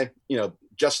 apply,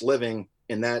 just living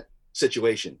in that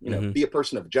situation, mm-hmm. be a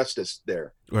person of justice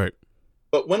there. Right.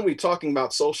 But when we're talking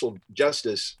about social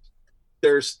justice,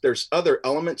 there's other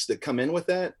elements that come in with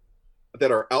that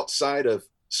are outside of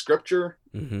scripture,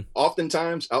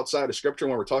 oftentimes outside of scripture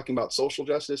when we're talking about social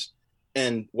justice.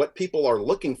 And what people are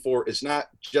looking for is not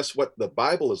just what the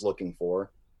Bible is looking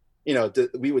for.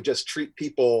 We would just treat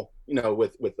people,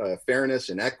 with fairness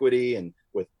and equity and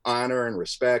with honor and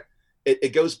respect.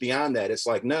 It goes beyond that. It's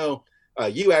like, no,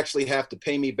 you actually have to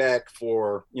pay me back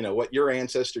for, what your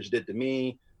ancestors did to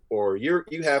me, or you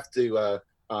have to,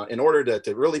 in order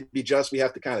to really be just, we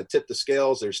have to kind of tip the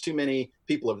scales. There's too many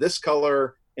people of this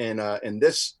color in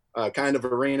this kind of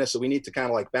arena. So we need to kind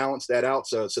of like balance that out.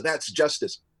 So that's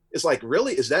justice. It's like,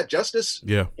 really, is that justice?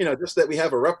 Yeah. Just that we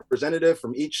have a representative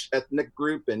from each ethnic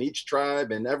group and each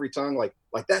tribe and every tongue, like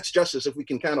that's justice. If we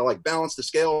can kind of like balance the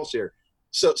scales here.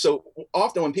 So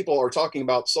often when people are talking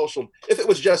about social, if it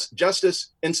was just justice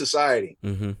in society,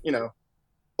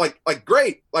 like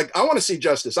great, like I want to see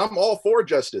justice. I'm all for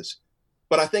justice.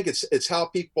 But I think it's how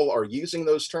people are using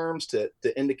those terms to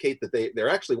indicate that they're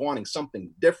actually wanting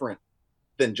something different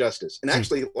than justice. And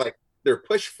actually, like, their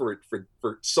push for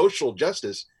social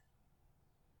justice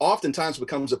oftentimes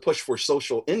becomes a push for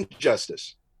social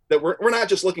injustice. That we're not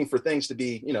just looking for things to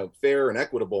be, fair and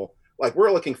equitable. Like,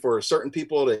 we're looking for certain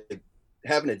people to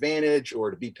have an advantage or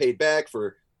to be paid back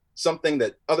for something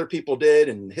that other people did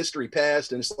in history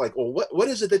past. And it's like, well, what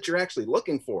is it that you're actually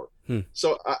looking for?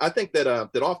 So I think that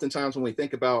oftentimes when we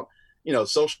think about,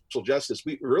 social justice,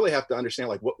 we really have to understand,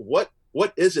 like, what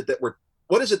is it that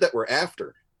we're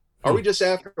after? Are we just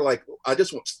after, like, I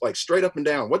just want, like, straight up and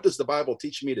down, what does the Bible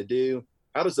teach me to do?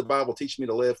 How does the Bible teach me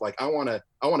to live? Like, I want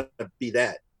to be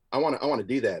that. I want to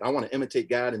do that. I want to imitate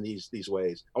God in these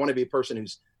ways. I want to be a person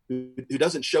who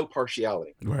doesn't show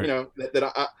partiality. Right.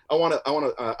 That I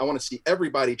want to see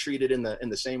everybody treated in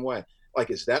the same way. Like,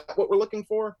 is that what we're looking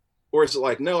for? Or is it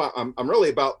like, no, I'm really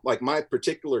about, like, my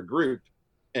particular group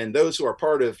and those who are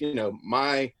part of,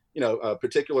 my, a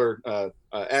particular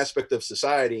aspect of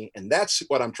society. And that's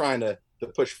what I'm trying to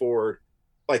push forward.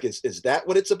 Like, is that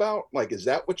what it's about? Like, is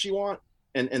that what you want?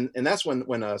 And that's when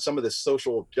some of this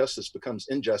social justice becomes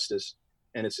injustice.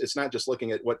 And it's not just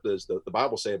looking at what does the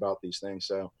Bible say about these things.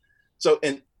 So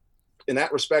in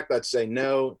that respect, I'd say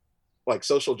no, like,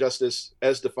 social justice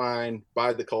as defined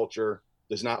by the culture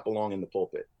does not belong in the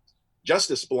pulpit.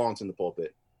 Justice belongs in the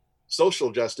pulpit.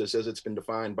 Social justice, as it's been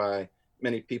defined by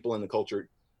many people in the culture,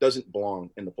 doesn't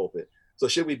belong in the pulpit. So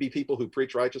should we be people who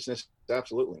preach righteousness?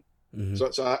 Absolutely.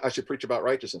 So I should preach about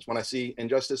righteousness. When I see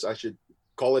injustice, I should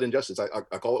call it injustice. I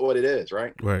call it what it is,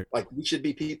 right? Right. Like, we should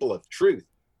be people of truth.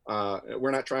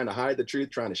 We're not trying to hide the truth,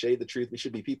 trying to shade the truth. We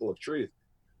should be people of truth.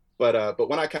 But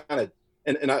when I kind of,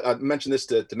 and I mentioned this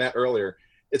to Matt earlier,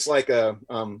 it's like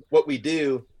what we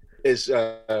do is,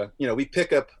 we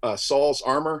pick up Saul's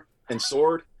armor and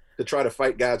sword to try to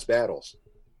fight God's battles.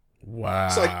 Wow.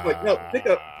 It's like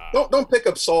no, don't pick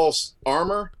up Saul's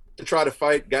armor to try to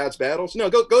fight God's battles. No,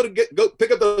 go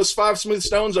pick up those 5 smooth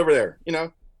stones over there.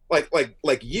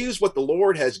 Like use what the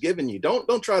Lord has given you.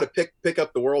 Don't try to pick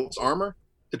up the world's armor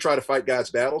to try to fight God's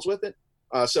battles with it.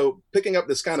 So picking up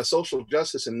this kind of social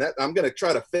justice and that I'm going to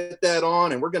try to fit that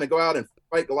on, and we're going to go out and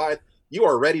fight Goliath. You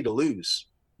are ready to lose.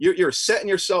 You're setting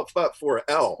yourself up for an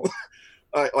L.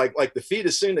 like defeat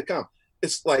is soon to come.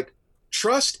 It's like,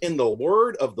 trust in the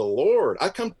word of the Lord. I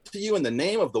come to you in the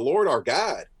name of the Lord our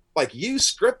God. Like, use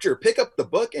scripture, pick up the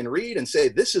book and read and say,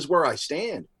 this is where I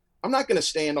stand. I'm not going to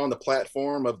stand on the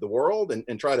platform of the world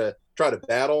and try to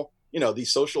battle,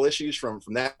 these social issues from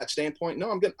that standpoint.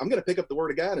 No, I'm going to pick up the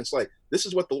word of God. And it's like, this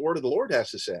is what the word of the Lord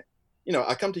has to say.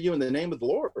 I come to you in the name of the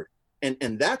Lord.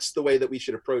 And that's the way that we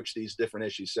should approach these different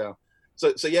issues.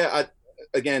 So yeah,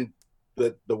 again,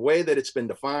 the way that it's been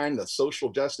defined, the social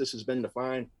justice has been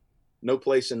defined, no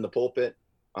place in the pulpit.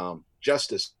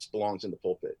 Justice belongs in the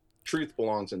pulpit. Truth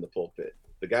belongs in the pulpit.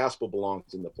 The gospel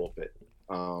belongs in the pulpit.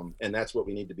 And that's what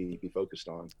we need to be focused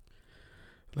on.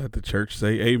 Let the church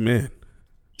say amen.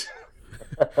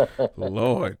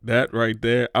 Lord, that right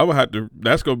there, I would have to,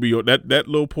 that's going to be, that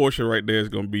little portion right there is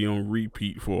going to be on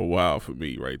repeat for a while for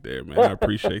me right there, man. I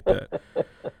appreciate that.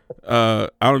 I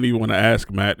don't even want to ask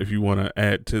Matt if you want to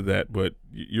add to that, but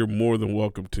you're more than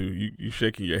welcome to. You're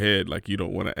shaking your head like you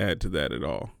don't want to add to that at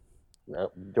all.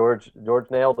 No, George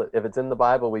nailed it. If it's in the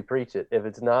Bible, we preach it. If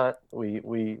it's not, we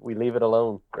leave it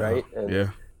alone, right? Oh, and yeah.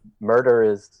 Murder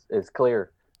is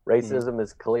clear. Racism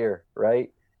is clear,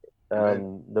 right?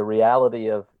 The reality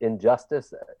of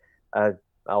injustice,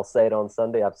 I'll say it on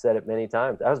Sunday. I've said it many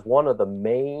times. That was one of the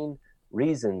main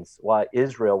reasons why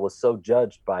Israel was so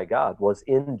judged by God, was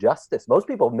injustice. Most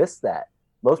people miss that.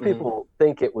 Most people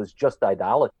think it was just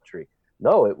idolatry.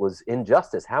 No, it was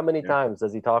injustice. How many times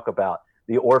does he talk about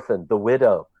the orphan, the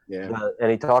widow, Yeah. And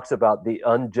he talks about the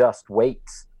unjust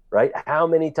weights, right? How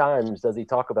many times does he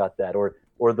talk about that? Or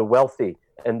the wealthy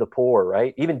and the poor,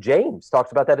 right? Even James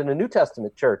talks about that in the New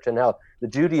Testament church, and how the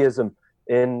Judaism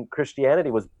in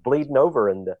Christianity was bleeding over,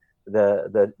 and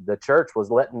the church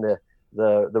was letting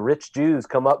the rich Jews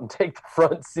come up and take the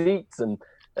front seats and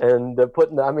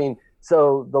putting, I mean,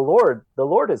 so the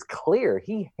Lord is clear.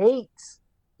 He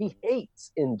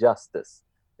hates injustice,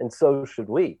 and so should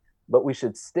we. But we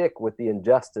should stick with the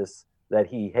injustice that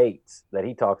he hates, that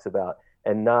he talks about,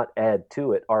 and not add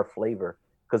to it our flavor.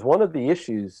 Because one of the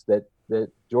issues that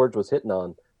George was hitting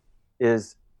on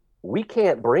is we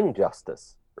can't bring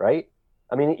justice, right?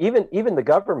 I mean, even the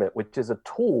government, which is a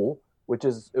tool, which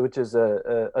is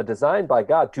a design by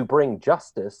God to bring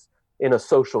justice in a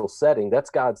social setting. That's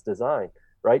God's design,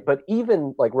 right? But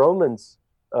even like Romans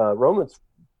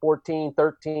 14,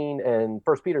 13, and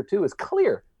 1 Peter 2 is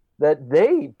clear that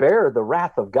they bear the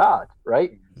wrath of God,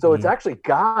 right? So it's actually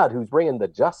God who's bringing the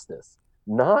justice,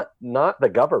 not the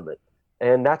government.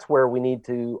 And that's where we need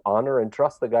to honor and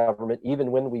trust the government,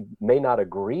 even when we may not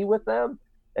agree with them.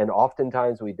 And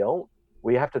oftentimes we don't.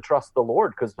 We have to trust the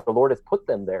Lord because the Lord has put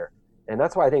them there. And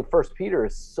that's why I think 1 Peter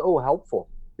is so helpful,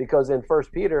 because in 1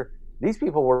 Peter, these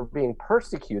people were being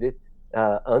persecuted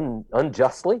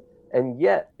unjustly. And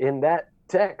yet in that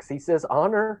text, he says,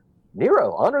 honor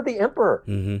Nero, honor the emperor.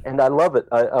 And I love it.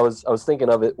 I was thinking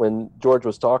of it when George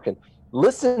was talking.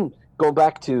 Listen, going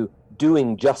back to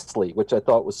doing justly, which I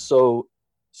thought was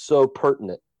so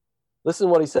pertinent. Listen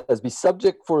what he says: be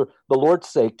subject for the Lord's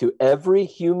sake to every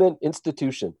human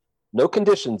institution. No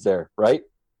conditions there, right?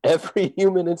 Every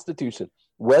human institution,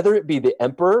 whether it be the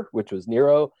emperor, which was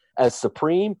Nero, as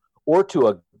supreme, or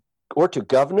to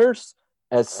governors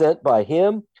as sent by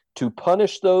him, to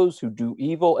punish those who do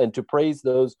evil and to praise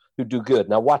those who do good.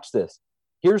 Now watch this.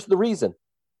 Here's the reason.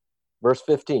 Verse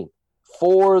 15.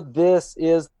 For this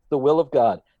is the will of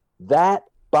God, that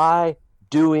by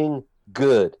doing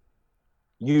good,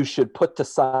 you should put to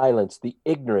silence the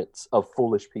ignorance of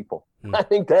foolish people. I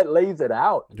think that lays it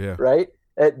out, right?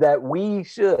 That we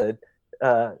should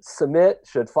submit,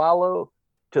 should follow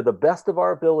to the best of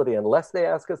our ability. Unless they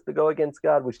ask us to go against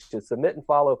God, we should submit and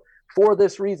follow for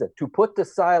this reason, to put to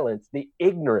silence the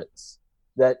ignorance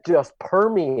that just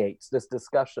permeates this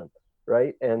discussion,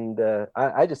 right? And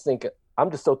I just think I'm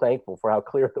just so thankful for how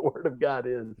clear the Word of God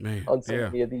is on so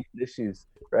many of these issues,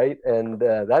 right? And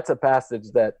that's a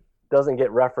passage that doesn't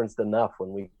get referenced enough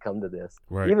when we come to this.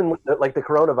 Right. Even with like the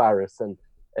coronavirus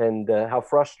and how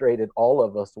frustrated all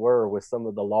of us were with some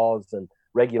of the laws and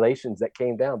regulations that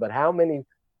came down. But how many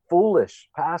foolish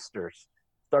pastors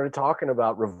started talking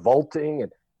about revolting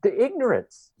and the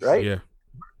ignorance, right? Yeah.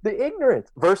 The ignorance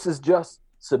versus just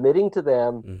submitting to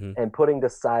them and putting to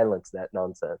silence that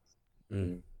nonsense.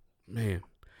 Man.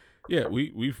 Yeah,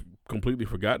 we've completely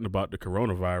forgotten about the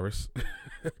coronavirus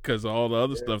because of all the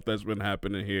other stuff that's been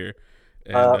happening here.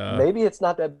 And, maybe it's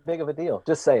not that big of a deal.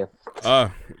 Just saying.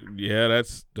 Yeah,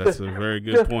 that's a very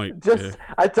good point.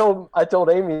 I told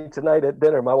Amy tonight at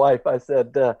dinner, my wife, I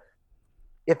said,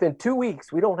 if in 2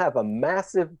 weeks we don't have a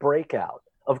massive breakout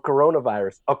of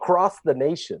coronavirus across the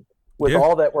nation with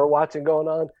all that we're watching going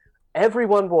on,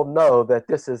 everyone will know that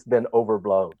this has been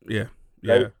overblown. Yeah.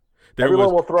 Right?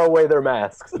 Everyone will throw away their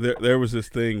masks. There was this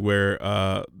thing where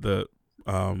the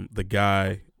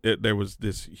guy, there was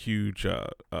this huge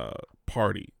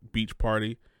beach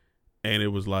party, and it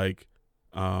was like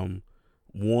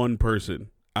one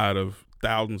person out of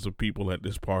thousands of people at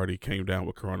this party came down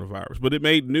with coronavirus. But it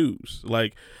made news.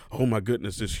 Like, oh my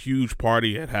goodness, this huge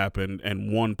party had happened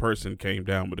and one person came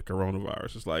down with the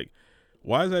coronavirus. It's like,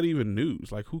 why is that even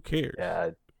news? Like, who cares?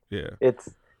 Yeah.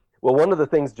 Well, one of the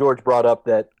things George brought up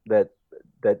that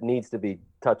needs to be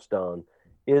touched on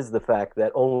is the fact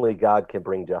that only God can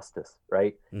bring justice,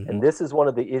 right? And this is one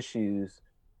of the issues,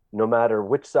 no matter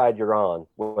which side you're on,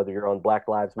 whether you're on Black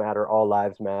Lives Matter, All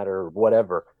Lives Matter, or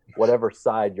whatever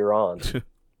side you're on,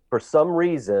 for some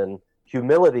reason,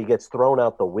 humility gets thrown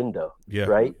out the window,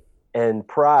 right? And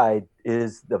pride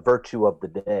is the virtue of the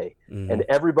day. And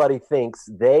everybody thinks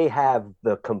they have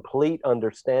the complete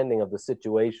understanding of the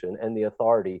situation and the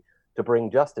authority to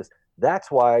bring justice. That's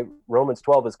why Romans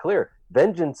 12 is clear.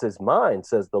 Vengeance is mine,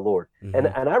 says the Lord. And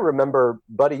I remember,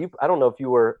 buddy, I don't know if you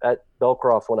were at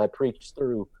Belcroft when I preached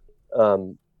through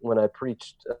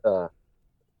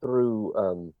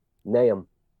Nahum,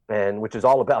 and which is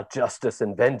all about justice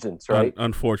and vengeance, right?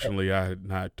 Unfortunately, I had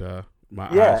not. My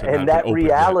eyes had and not that been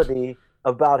reality yet.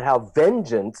 About how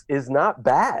vengeance is not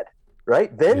bad,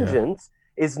 right? Vengeance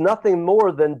is nothing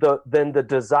more than the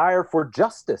desire for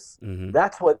justice.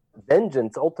 That's what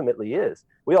vengeance ultimately is.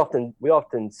 We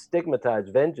often stigmatize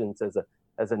vengeance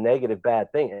as as a negative,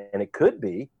 bad thing. And it could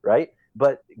be, right?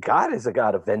 But God is a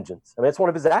God of vengeance. I mean, it's one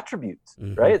of his attributes,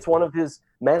 right? It's one of his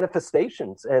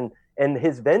manifestations. And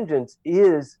his vengeance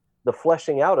is the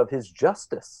fleshing out of his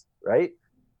justice, right?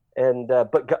 And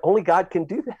but only God can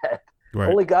do that. Right.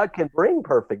 Only God can bring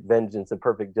perfect vengeance and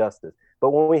perfect justice. But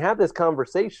when we have this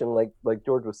conversation, like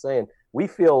George was saying, we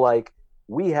feel like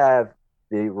we have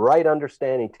the right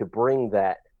understanding to bring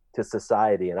that to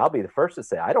society. And I'll be the first to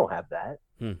say, I don't have that.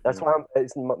 That's why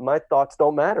my thoughts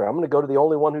don't matter. I'm going to go to the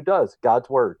only one who does, God's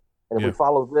word. And if we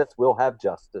follow this, we'll have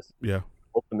justice. Yeah.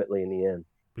 Ultimately, in the end.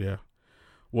 Yeah.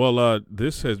 Well,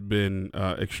 this has been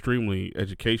extremely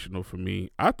educational for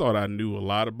me. I thought I knew a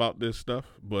lot about this stuff,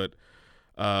 but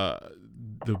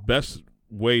the best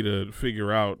way to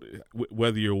figure out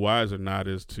whether you're wise or not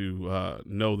is to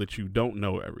know that you don't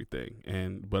know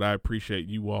everything. But I appreciate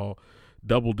you all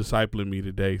double discipling me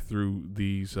today through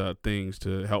these things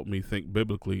to help me think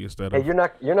biblically instead of. Hey, you're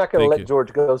not going to let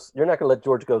George go. You're not going to let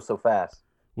George go so fast.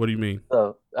 What do you mean?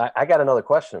 So I got another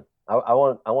question. I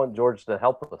want George to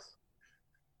help us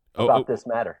about this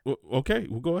matter. Okay,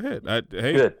 well, go ahead.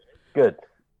 Hey. Good.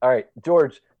 All right,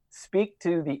 George, speak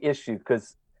to the issue,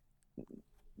 because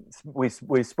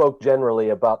we spoke generally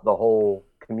about the whole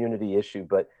community issue,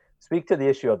 but speak to the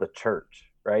issue of the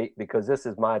church, right? Because this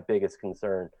is my biggest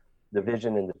concern,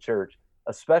 division in the church,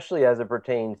 especially as it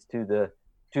pertains to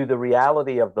the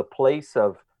reality of the place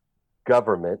of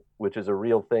government, which is a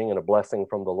real thing and a blessing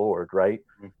from the Lord, right?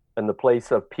 Mm-hmm. And the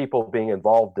place of people being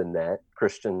involved in that,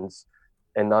 Christians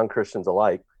and non-Christians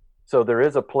alike. So there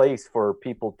is a place for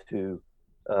people to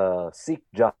seek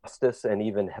justice and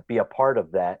even be a part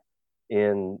of that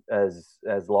as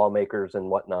lawmakers and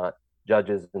whatnot,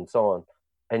 judges and so on.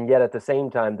 And yet at the same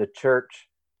time, the church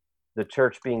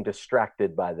being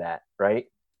distracted by that, right?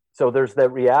 So there's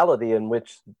that reality in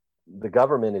which the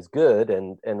government is good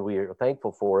and we are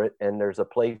thankful for it. And there's a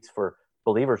place for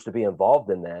believers to be involved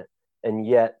in that. And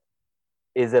yet,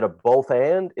 is it a both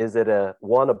and? Is it a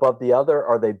one above the other?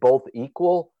 Are they both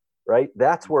equal, right?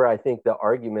 That's where I think the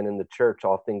argument in the church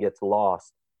often gets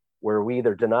lost, where we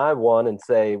either deny one and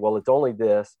say, well, it's only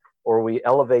this, or we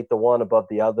elevate the one above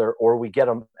the other, or we get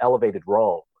them elevated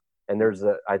wrong. And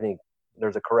I think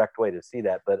there's a correct way to see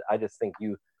that. But I just think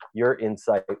your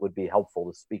insight would be helpful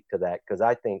to speak to that, because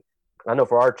I know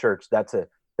for our church, that's a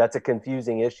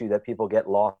confusing issue that people get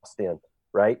lost in,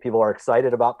 right? People are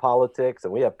excited about politics,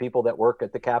 and we have people that work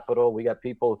at the Capitol. We got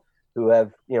people who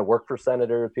have, work for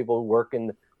senators, people who work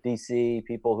in DC,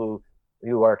 people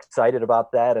who are excited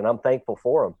about that. And I'm thankful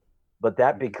for them. But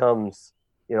that becomes,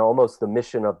 almost the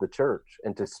mission of the church.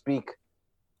 And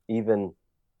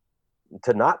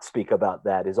to not speak about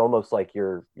that is almost like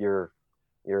you're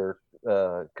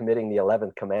committing the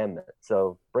 11th commandment.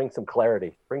 So bring some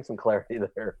clarity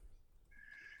there.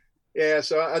 Yeah.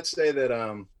 So I'd say that,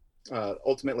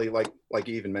 ultimately, like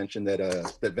you even mentioned,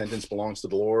 that vengeance belongs to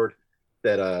the Lord,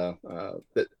 that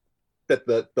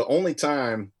the only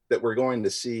time that we're going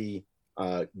to see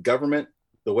government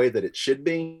the way that it should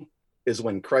be is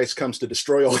when Christ comes to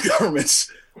destroy all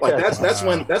governments. Like that's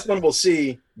when we'll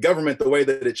see government the way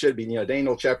that it should be.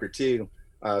 Daniel chapter 2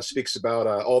 speaks about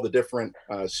all the different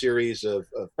series of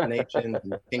nations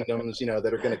and kingdoms,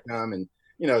 that are going to come, and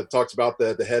it talks about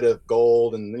the head of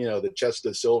gold and the chest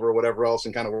of silver or whatever else,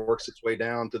 and kind of works its way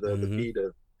down to the feet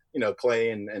of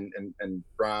clay and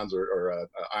bronze or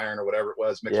iron or whatever it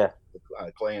was, mixed with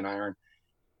clay and iron.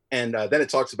 And then it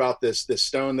talks about this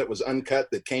stone that was uncut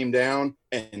that came down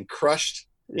and crushed,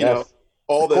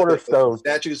 all the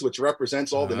statues, which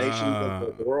represents all the nations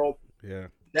of the world. Yeah,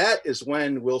 that is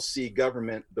when we'll see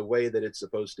government the way that it's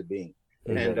supposed to be.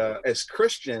 Mm-hmm. And as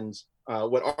Christians,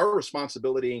 what our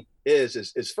responsibility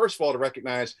is first of all to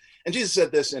recognize, and Jesus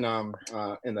said this in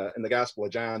the Gospel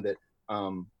of John, that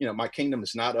my kingdom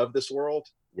is not of this world.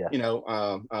 Yeah.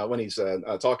 When he's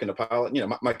talking to Pilate,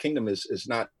 my kingdom is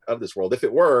not of this world. If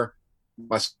it were,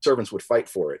 my servants would fight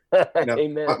for it.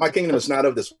 Amen. My kingdom is not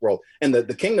of this world, and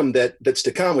the kingdom that's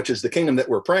to come, which is the kingdom that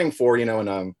we're praying for.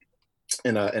 In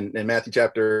Matthew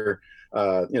chapter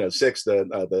 6,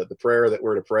 the prayer that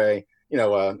we're to pray.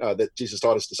 That Jesus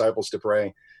taught his disciples to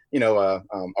pray.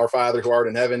 Our Father who art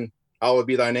in heaven, hallowed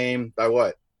be thy name. Thy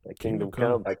what? Thy kingdom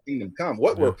come. Thy kingdom come.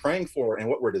 What we're praying for and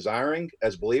what we're desiring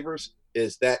as believers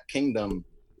is that kingdom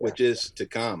which is to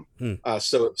come.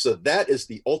 So that is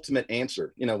the ultimate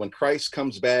answer. When Christ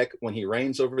comes back, when he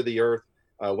reigns over the earth,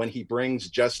 when he brings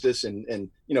justice and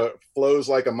it flows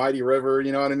like a mighty river,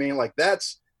 you know what I mean? Like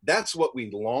that's what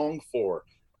we long for.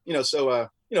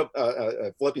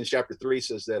 Philippians chapter 3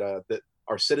 says that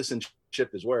our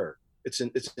citizenship is where? It's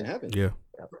in heaven. Yeah.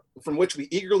 from which we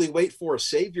eagerly wait for a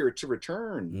savior to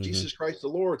return, Mm-hmm. Jesus Christ the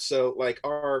Lord. So like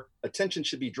our attention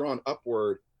should be drawn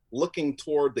upward, looking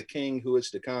toward the king who is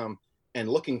to come and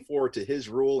looking forward to his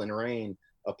rule and reign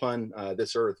upon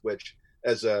this earth, which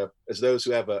as those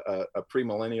who have a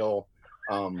premillennial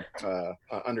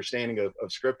understanding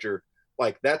of scripture,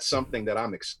 like that's something that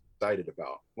I'm excited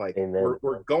about. Like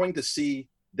we're going to see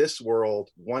this world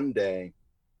one day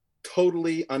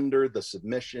totally under the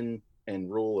submission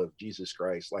and rule of Jesus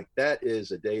Christ. Like that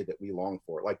is a day that we long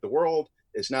for. Like the world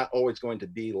is not always going to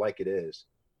be like it is.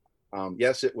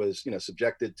 Yes, it was,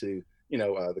 subjected to,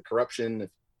 the corruption, the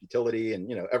futility,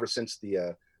 and, ever since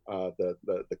the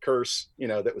curse,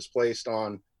 that was placed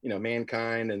on,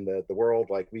 mankind and the world,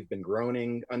 like we've been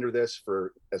groaning under this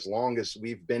for as long as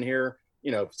we've been here,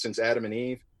 since Adam and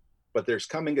Eve. But there's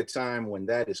coming a time when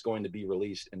that is going to be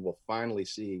released and we'll finally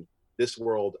see this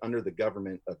world under the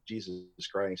government of Jesus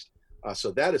Christ.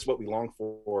 So that is what we long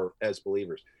for as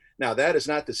believers. Now, that is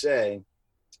not to say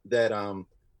that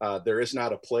there is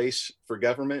not a place for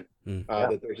government,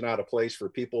 that there's not a place for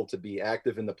people to be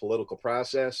active in the political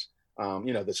process.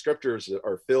 The scriptures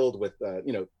are filled with,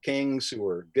 kings who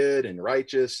were good and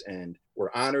righteous and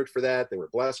were honored for that. They were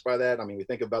blessed by that. I mean, we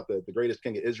think about the greatest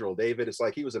king of Israel, David. It's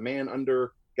like he was a man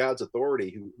under God's authority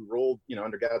who ruled,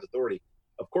 under God's authority.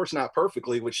 Of course, not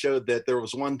perfectly, which showed that there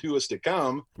was one who was to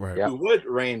come who would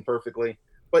reign perfectly.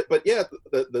 But yeah,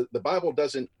 the Bible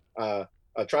doesn't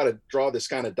try to draw this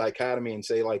kind of dichotomy and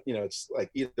say like, it's like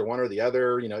either one or the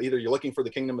other. Either you're looking for the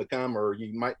kingdom to come or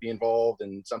you might be involved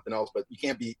in something else, but you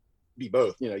can't be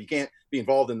both. You can't be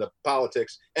involved in the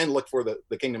politics and look for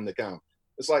the kingdom to come.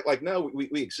 It's like no,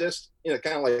 we exist,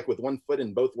 kind of like with one foot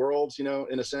in both worlds, in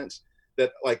a sense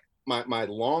that like my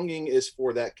longing is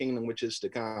for that kingdom which is to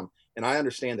come. And I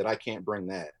understand that I can't bring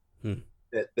that,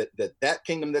 that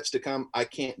kingdom that's to come. I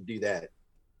can't do that.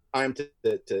 I'm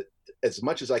to as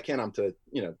much as I can. I'm to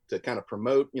kind of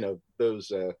promote,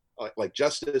 those like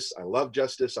justice. I love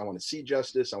justice. I want to see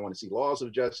justice. I want to see laws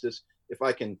of justice. If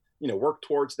I can, work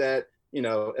towards that,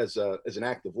 as an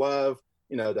act of love,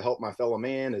 to help my fellow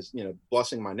man, as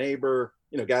blessing my neighbor.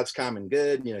 God's common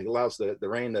good. He allows the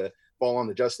rain to fall on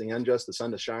the just and the unjust, the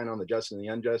sun to shine on the just and the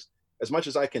unjust. As much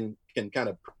as I can kind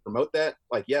of promote that,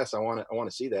 like, yes, I want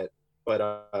to see that, but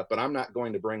I'm not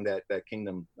going to bring that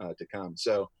kingdom to come.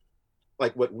 So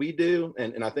like what we do,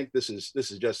 and I think this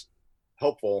is just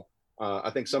helpful. I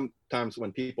think sometimes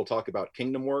when people talk about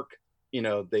kingdom work,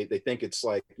 they think it's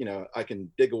like, I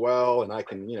can dig a well and I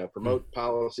can, promote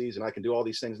policies and I can do all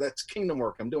these things. That's kingdom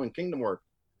work. I'm doing kingdom work.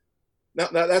 Now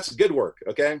that's good work.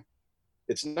 Okay.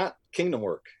 It's not kingdom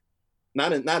work.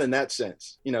 Not in that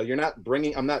sense.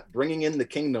 I'm not bringing in the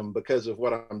kingdom because of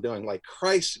what I'm doing. Like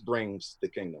Christ brings the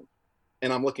kingdom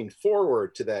and I'm looking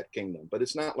forward to that kingdom, but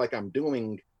it's not like I'm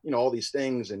doing, all these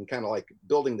things and kind of like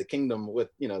building the kingdom with,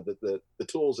 the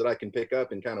tools that I can pick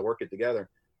up and kind of work it together.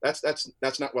 That's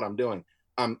not what I'm doing.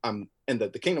 And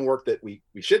the kingdom work that we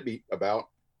should be about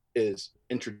is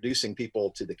introducing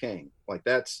people to the king. Like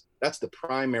that's the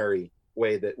primary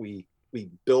way that we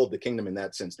build the kingdom, in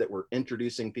that sense, that we're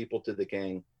introducing people to the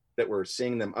king, that we're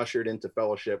seeing them ushered into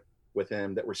fellowship with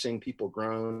him, that we're seeing people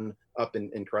grown up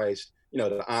in Christ,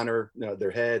 to honor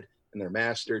their head and their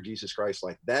master, Jesus Christ.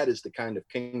 Like that is the kind of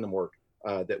kingdom work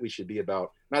that we should be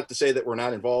about. Not to say that we're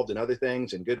not involved in other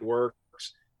things and good works,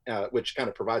 which kind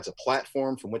of provides a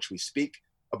platform from which we speak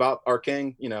about our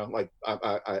king. Like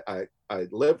I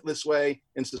live this way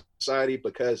in society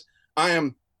because I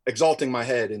am exalting my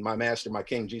head in my master, my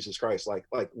king, Jesus Christ. Like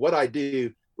what I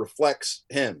do reflects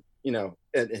him, and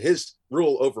his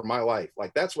rule over my life.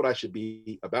 Like that's what I should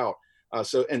be about.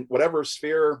 So in whatever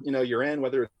sphere, you're in,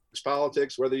 whether it's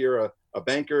politics, whether you're a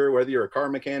banker, whether you're a car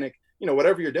mechanic,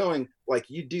 whatever you're doing, like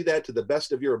you do that to the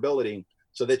best of your ability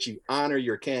so that you honor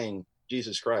your king,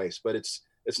 Jesus Christ. But it's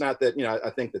not that, I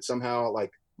think that somehow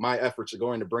like my efforts are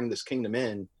going to bring this kingdom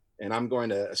in and I'm going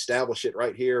to establish it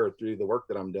right here through the work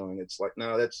that I'm doing. It's like,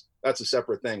 no, that's a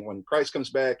separate thing. When Christ comes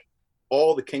back,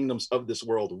 all the kingdoms of this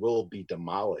world will be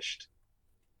demolished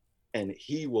and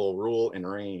he will rule and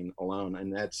reign alone.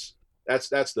 And that's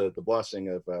the blessing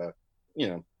of, of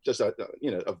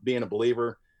being a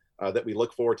believer, that we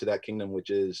look forward to that kingdom,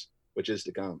 which is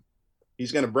to come.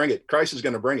 He's going to bring it. Christ is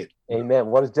going to bring it. Amen.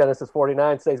 What does Genesis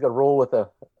 49 say? He's going to rule with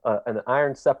an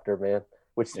iron scepter, man,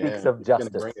 which speaks of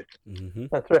justice. Mm-hmm.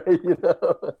 That's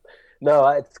right. No,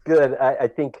 it's good. I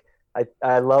think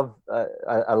I love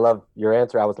your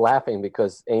answer. I was laughing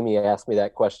because Amy asked me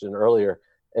that question earlier,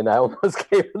 and I almost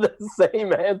gave her the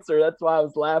same answer. That's why I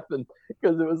was laughing,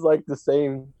 because it was like the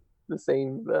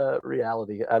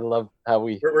reality. I love how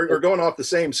we're going off the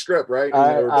same script, right?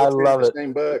 I We're both love reading it. the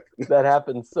same book. That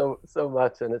happens so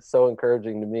much, and it's so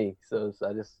encouraging to me. So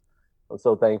I'm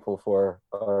so thankful for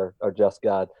our just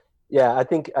God. Yeah, I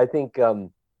think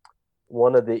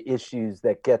one of the issues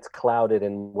that gets clouded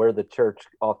and where the church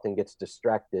often gets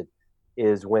distracted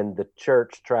is when the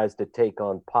church tries to take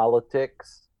on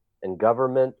politics and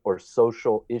government or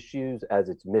social issues as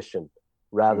its mission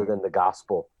rather than the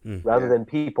gospel, rather than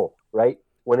people, right?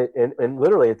 When it and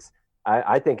literally it's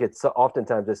I think it's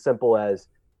oftentimes as simple as,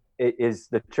 is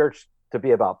the church to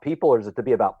be about people or is it to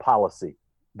be about policy?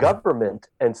 Government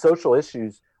and social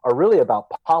issues are really about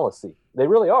policy. They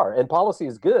really are. And policy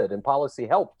is good and policy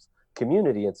helps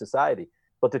community and society.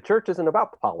 But the church isn't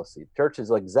about policy. Church is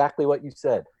exactly what you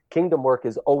said. Kingdom work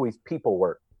is always people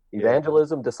work.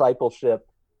 Evangelism, discipleship,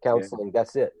 counseling,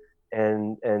 that's it.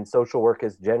 And social work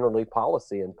is generally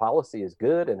policy, and policy is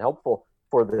good and helpful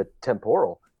for the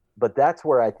temporal. But that's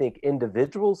where I think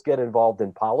individuals get involved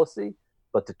in policy,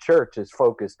 but the church is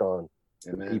focused on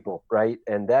the people, right?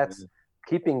 And that's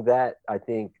keeping that, I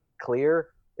think, clear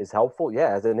is helpful. Yeah,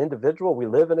 as an individual, we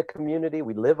live in a community,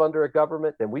 we live under a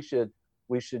government, and we should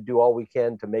do all we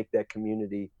can to make that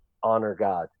community honor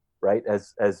God, right?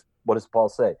 As what does Paul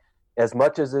say? As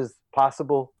much as is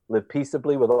possible, live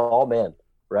peaceably with all men,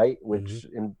 right? Which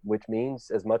means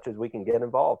as much as we can get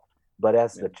involved. But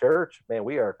as the church, man,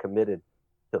 we are committed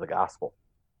to the gospel.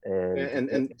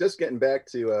 And just getting back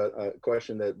to a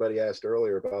question that Buddy asked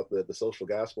earlier about the social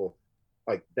gospel,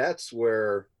 like that's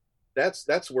where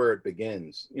it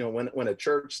begins. You know, when a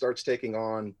church starts taking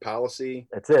on policy,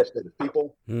 that's it.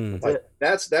 People, like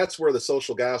that's where the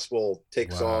social gospel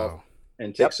takes off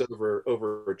and takes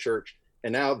over a church.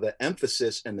 And now the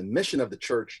emphasis and the mission of the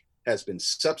church has been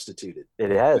substituted. It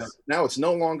has. Now it's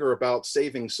no longer about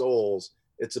saving souls.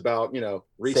 It's about,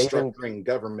 restructuring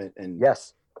government and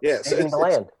saving the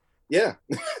land. Yeah.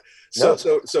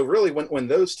 So really when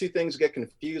those two things get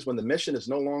confused, when the mission is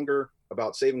no longer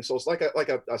about saving souls, like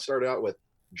I started out with,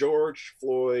 George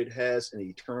Floyd has an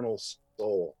eternal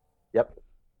soul. Yep.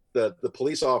 The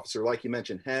police officer, like you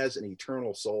mentioned, has an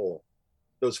eternal soul.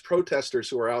 Those protesters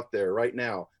who are out there right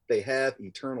now, they have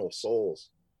eternal souls.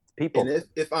 People. And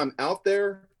if I'm out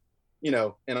there,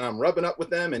 and I'm rubbing up with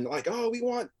them and like, oh, we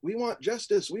want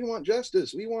justice,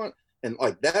 and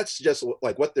like that's just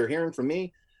like what they're hearing from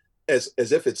me, as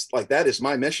if it's like that is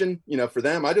my mission, for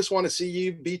them. I just want to see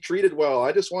you be treated well.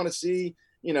 I just want to see,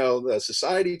 the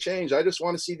society change. I just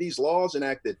want to see these laws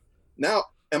enacted. Now,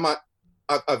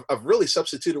 I've really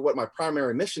substituted what my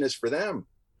primary mission is for them,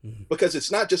 because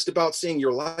it's not just about seeing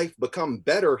your life become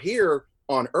better here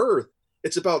on earth.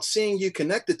 It's about seeing you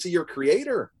connected to your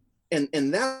creator.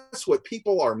 And that's what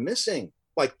people are missing.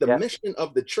 Like the mission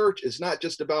of the church is not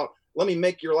just about, let me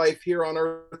make your life here on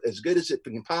earth as good as it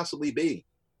can possibly be.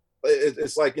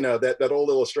 It's like, that old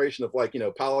illustration of like,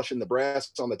 polishing the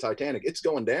brass on the Titanic. It's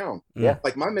going down. Yeah.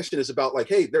 Like my mission is about like,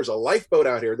 hey, there's a lifeboat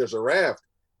out here. There's a raft.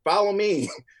 Follow me.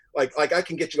 like I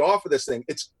can get you off of this thing.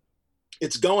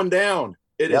 It's going down.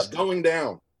 It is going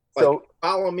down. Like, so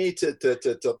follow me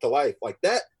to life. Like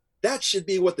that should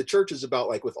be what the church is about.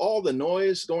 Like with all the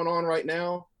noise going on right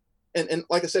now. And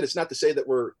like I said, it's not to say that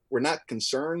we're not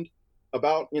concerned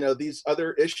about, these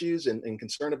other issues and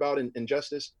concerned about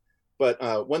injustice.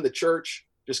 But when the church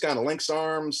just kind of links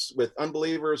arms with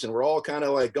unbelievers and we're all kind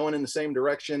of like going in the same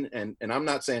direction, and I'm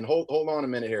not saying, hold on a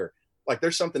minute here. Like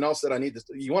there's something else that I need to,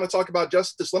 you want to talk about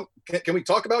justice? Can we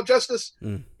talk about justice?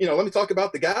 Let me talk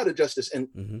about the God of justice.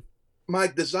 And my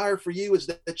desire for you is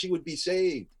that you would be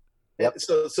saved. Yep.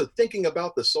 So thinking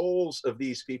about the souls of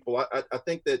these people, I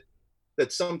think that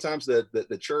sometimes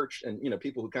the church and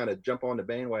people who kind of jump on the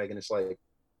bandwagon, it's like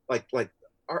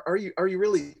are you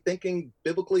really thinking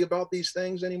biblically about these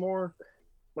things anymore?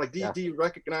 Like do you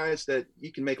recognize that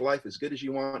you can make life as good as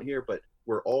you want here, but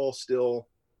we're all still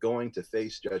going to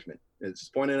face judgment? It's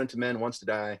appointed unto men once to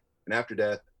die, and after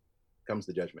death comes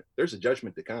the judgment. There's a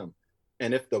judgment to come,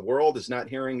 and if the world is not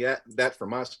hearing that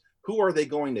from us, who are they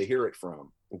going to hear it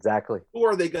from? Exactly. Who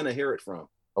are they going to hear it from?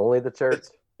 Only the church.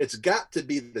 It's got to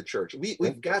be the church.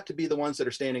 We've got to be the ones that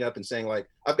are standing up and saying, like,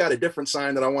 I've got a different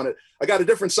sign I want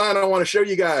to show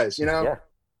you guys, In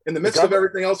the midst of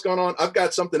everything else going on, I've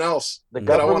got something else. The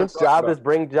government's job is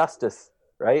bring justice,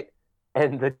 right?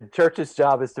 And the church's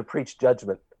job is to preach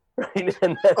judgment, right?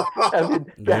 And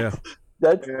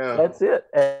that's it.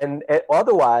 And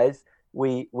otherwise,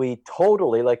 we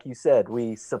totally, like you said,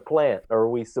 we supplant or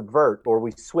we subvert or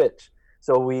we switch.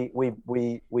 So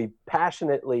we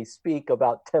passionately speak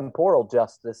about temporal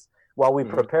justice while we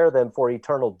prepare them for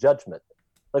eternal judgment.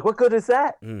 Like, what good is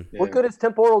that? What good is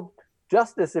temporal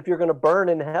justice if you're going to burn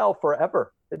in hell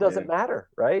forever? It doesn't matter,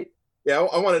 right? Yeah,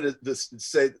 I wanted to just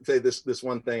say this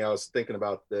one thing. I was thinking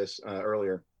about this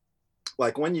earlier.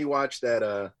 Like when you watch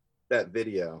that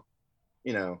video,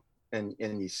 you know, and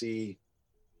you see,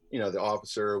 you know, the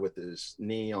officer with his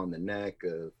knee on the neck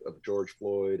of George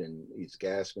Floyd, and he's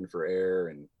gasping for air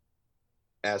and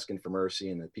asking for mercy,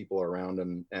 and the people around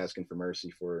him asking for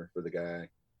mercy for the guy.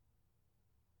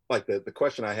 Like the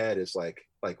question I had is like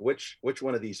which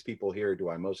one of these people here do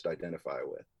I most identify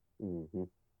with? Mm-hmm.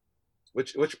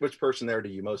 Which person there do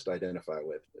you most identify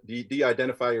with? Do you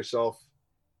identify yourself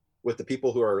with the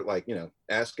people who are, like, you know,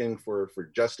 asking for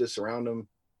justice around them?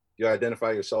 Do you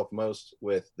identify yourself most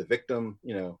with the victim,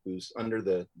 you know, who's under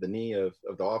the knee of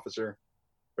the officer?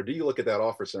 Or do you look at that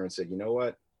officer and say, you know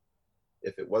what?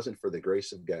 If it wasn't for the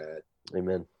grace of God,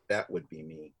 amen, that would be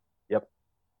me. Yep.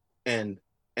 And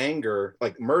anger,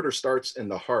 like murder starts in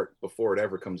the heart before it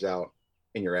ever comes out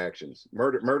in your actions.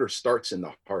 Murder starts in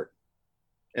the heart.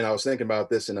 And I was thinking about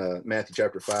this in Matthew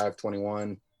chapter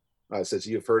 5:21. It says,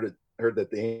 you have heard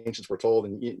that the ancients were told,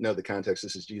 and you know the context,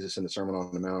 this is Jesus in the Sermon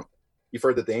on the Mount. You've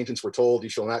heard that the ancients were told, you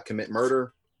shall not commit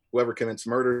murder. Whoever commits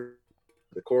murder,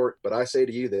 the court. But I say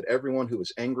to you that everyone who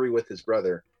is angry with his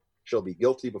brother shall be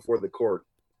guilty before the court.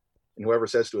 And whoever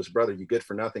says to his brother, you good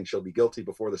for nothing, shall be guilty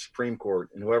before the Supreme Court.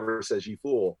 And whoever says, you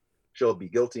fool, shall be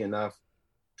guilty enough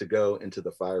to go into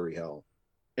the fiery hell.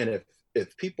 And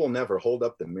if people never hold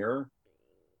up the mirror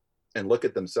and look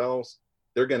at themselves,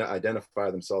 they're going to identify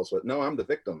themselves with, no, I'm the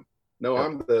victim. No,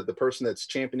 I'm the person that's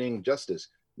championing justice.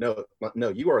 No,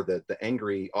 you are the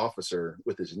angry officer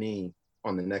with his knee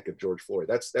on the neck of George Floyd.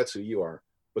 That's who you are,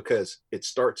 because it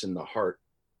starts in the heart.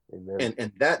 Amen.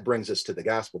 And that brings us to the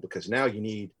gospel, because now you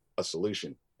need a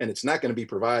solution, and it's not going to be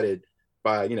provided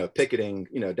by, you know, picketing,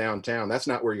 you know, downtown. That's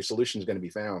not where your solution is going to be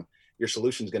found. Your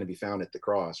solution is going to be found at the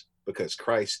cross, because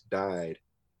Christ died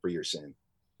for your sin.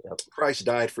 Yep. Christ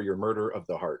died for your murder of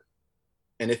the heart.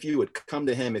 And if you would come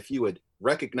to him, if you would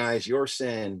recognize your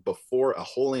sin before a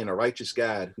holy and a righteous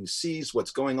God who sees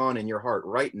what's going on in your heart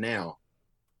right now,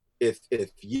 if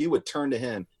you would turn to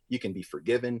him, you can be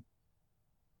forgiven.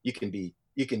 You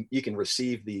can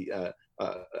receive the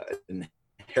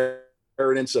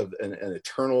inheritance of an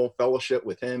eternal fellowship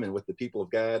with him and with the people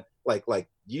of God. Like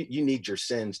you need your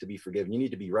sins to be forgiven. You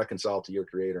need to be reconciled to your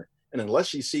Creator. And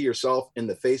unless you see yourself in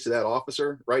the face of that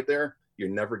officer right there, you're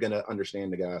never going to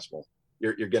understand the gospel.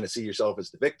 You're going to see yourself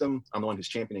as the victim. I'm the one who's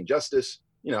championing justice.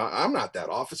 You know, I'm not that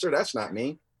officer. That's not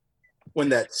me. When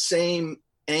that same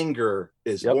anger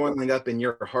is boiling up in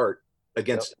your heart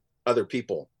against other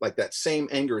people, like that same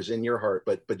anger is in your heart,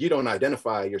 but you don't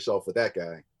identify yourself with that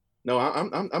guy. No,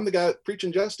 I'm the guy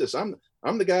preaching justice. I'm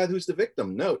the guy who's the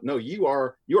victim. No, you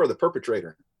are the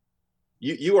perpetrator.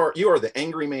 You are the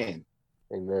angry man.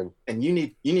 Amen. And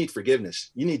you need forgiveness.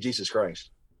 You need Jesus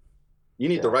Christ. You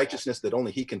need the righteousness that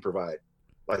only he can provide.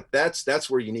 Like that's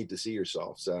where you need to see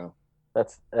yourself. So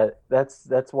that's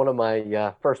one of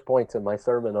my first points in my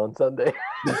sermon on Sunday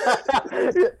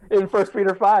in 1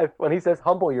 Peter 5, when he says,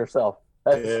 humble yourself.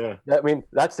 I mean,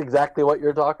 that's exactly what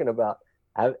you're talking about.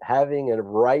 Having a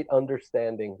right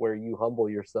understanding where you humble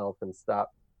yourself and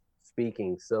stop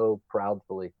speaking so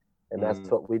proudly. And that's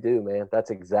what we do, man. That's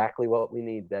exactly what we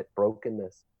need, that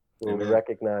brokenness. When we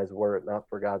recognize, were it not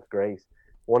for God's grace.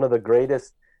 One of the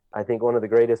greatest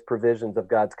provisions of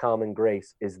God's common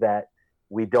grace is that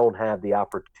we don't have the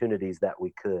opportunities that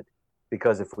we could.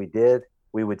 Because if we did,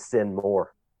 we would sin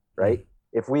more, right?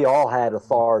 If we all had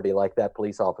authority like that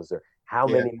police officer, how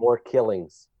many more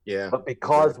killings? Yeah. But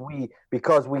because we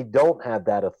don't have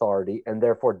that authority and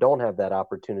therefore don't have that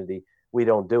opportunity, we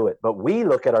don't do it. But we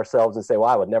look at ourselves and say, well,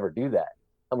 I would never do that.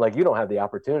 I'm like, you don't have the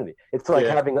opportunity. It's like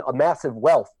having a massive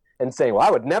wealth and saying, well,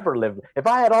 I would never live. If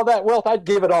I had all that wealth, I'd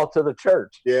give it all to the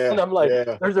church. Yeah. And I'm like,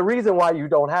 there's a reason why you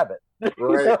don't have it.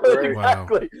 Right. Exactly. Wow.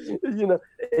 You know,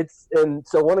 and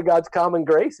so one of God's common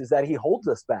grace is that he holds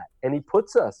us back and he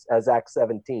puts us, as Acts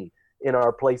 17, in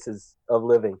our places of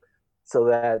living, so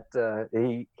that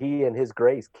he and his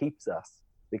grace keeps us.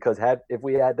 Because if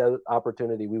we had that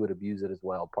opportunity, we would abuse it as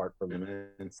well, apart from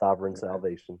sovereign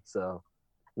salvation. So,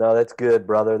 no, that's good,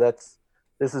 brother.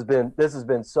 This has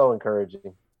been so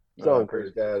encouraging. So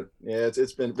encouraging. God. Yeah,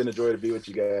 it's been a joy to be with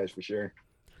you guys for sure.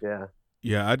 Yeah.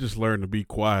 Yeah, I just learned to be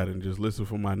quiet and just listen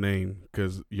for my name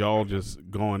because y'all just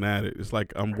going at it. It's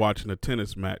like I'm watching a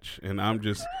tennis match and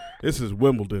this is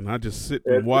Wimbledon. I just sit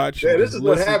and watch Yeah, and this just is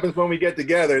what listen. happens when we get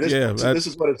together. This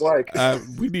is what it's like.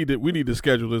 We need to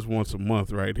schedule this once a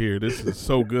month right here. This is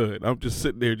so good. I'm just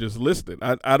sitting there just listening.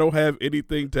 I don't have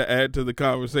anything to add to the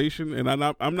conversation, and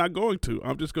I'm not going to.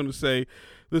 I'm just going to say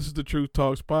this is the Truth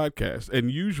Talks podcast.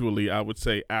 And usually I would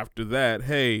say after that,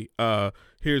 hey,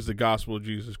 here's the gospel of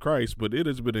Jesus Christ, but it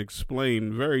has been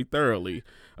explained very thoroughly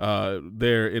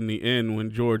there in the end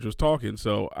when George was talking.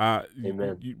 So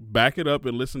you back it up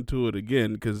and listen to it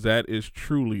again, because that is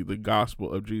truly the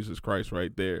gospel of Jesus Christ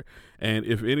right there. And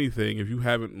if anything, if you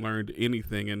haven't learned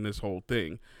anything in this whole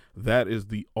thing, that is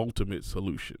the ultimate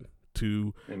solution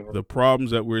to the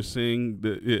problems that we're seeing.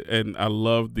 And I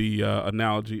love the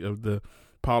analogy of the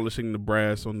polishing the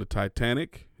brass on the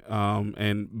Titanic.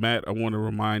 And Matt, I want to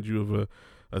remind you of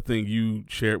a thing you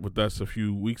shared with us a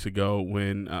few weeks ago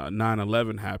when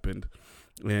 9/11 happened,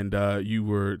 and you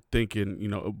were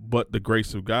thinking, but the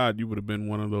grace of God, you would have been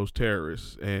one of those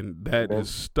terrorists, and that is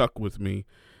stuck with me.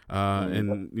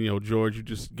 And George, you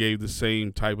just gave the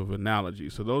same type of analogy.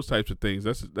 So those types of things,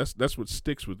 that's what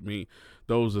sticks with me,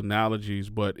 those analogies.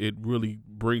 But it really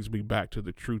brings me back to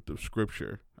the truth of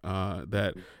Scripture.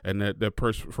 That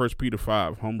First Peter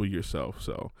 5, humble yourself.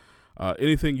 So,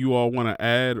 anything you all want to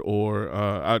add, or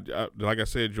like I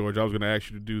said, George, I was going to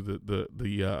ask you to do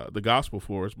the gospel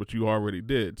for us, but you already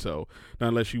did. So, not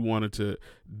unless you wanted to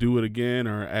do it again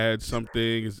or add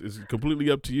something, is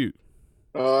completely up to you.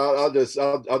 I'll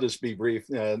just be brief.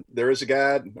 There is a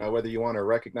God, whether you want to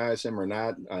recognize him or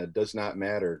not, does not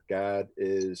matter. God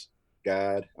is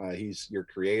God. He's your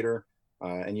creator.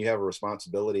 And you have a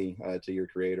responsibility to your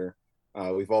creator.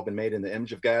 We've all been made in the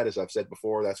image of God, as I've said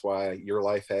before. That's why your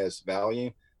life has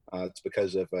value. It's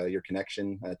because of your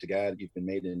connection to God. You've been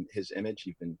made in his image.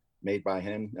 You've been made by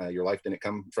him. Your life didn't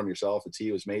come from yourself. It's he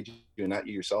who has made you and not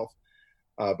you yourself.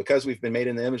 Because we've been made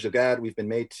in the image of God, we've been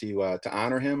made to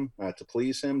honor him, to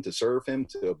please him, to serve him,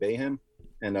 to obey him.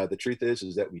 And the truth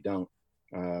is that we don't.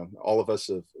 All of us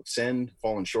have sinned,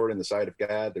 fallen short in the sight of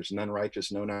God. There's none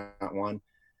righteous, no, not one.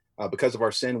 Because of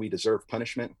our sin, we deserve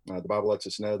punishment. The Bible lets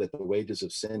us know that the wages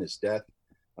of sin is death.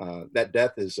 That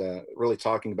death is really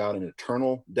talking about an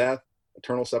eternal death,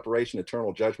 eternal separation,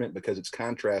 eternal judgment, because it's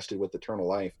contrasted with eternal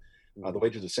life. The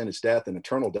wages of sin is death and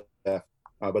eternal death,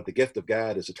 but the gift of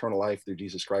God is eternal life through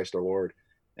Jesus Christ our Lord.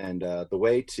 And the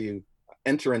way to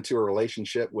enter into a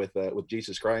relationship with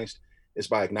Jesus Christ is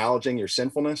by acknowledging your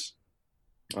sinfulness,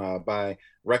 by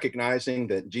recognizing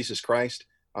that Jesus Christ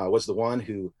was the one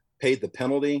who paid the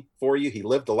penalty for you. He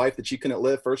lived the life that you couldn't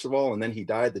live, first of all, and then he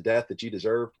died the death that you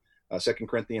deserved. 2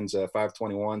 Corinthians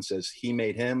 5:21 says, he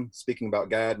made him, speaking about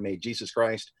God, made Jesus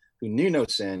Christ, who knew no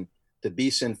sin, to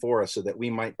be sin for us so that we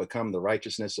might become the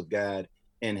righteousness of God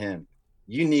in him.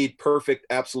 You need perfect,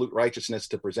 absolute righteousness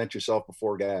to present yourself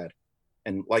before God.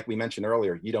 And like we mentioned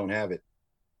earlier, you don't have it.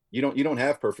 You don't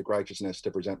have perfect righteousness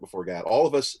to present before God. All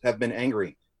of us have been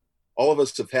angry. All of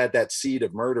us have had that seed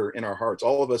of murder in our hearts.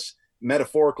 All of us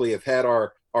metaphorically have had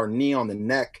our knee on the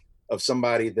neck of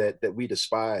somebody that we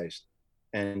despised,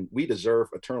 and we deserve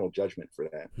eternal judgment for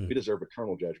that. We deserve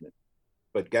eternal judgment.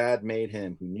 But God made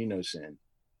him who knew no sin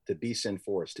to be sin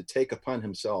for us, to take upon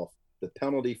himself the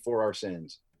penalty for our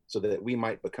sins, so that we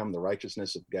might become the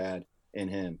righteousness of God in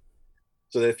him.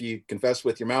 So that if you confess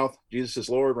with your mouth Jesus is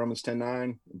Lord, Romans 10:9,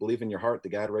 and believe in your heart that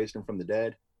God raised him from the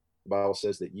dead, the Bible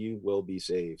says that you will be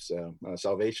saved. So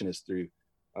salvation is through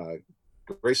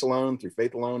grace alone, through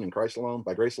faith alone, in Christ alone,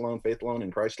 by grace alone, faith alone,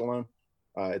 in Christ alone.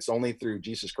 It's only through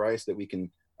Jesus Christ that we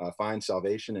can find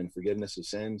salvation and forgiveness of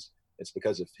sins. It's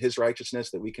because of his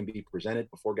righteousness that we can be presented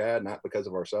before God, not because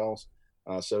of ourselves.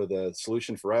 So the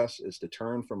solution for us is to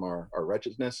turn from our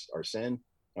wretchedness, our sin,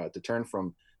 to turn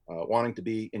from wanting to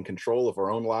be in control of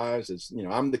our own lives. As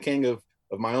I'm the king of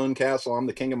my own castle. I'm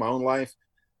the king of my own life.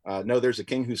 No, there's a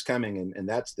king who's coming, and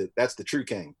that's the true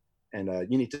king. And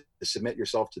you need to submit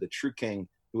yourself to the true king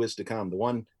who is to come,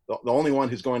 the only one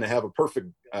who's going to have a perfect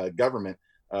government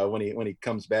when he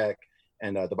comes back.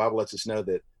 And the Bible lets us know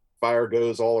that fire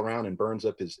goes all around and burns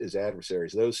up his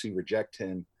adversaries. Those who reject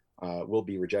him will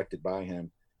be rejected by him.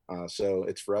 So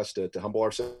it's for us to humble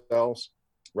ourselves,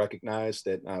 recognize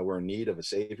that we're in need of a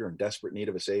savior, in desperate need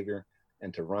of a savior,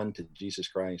 and to run to Jesus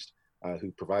Christ,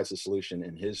 who provides the solution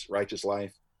in his righteous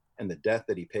life and the death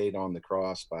that he paid on the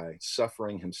cross by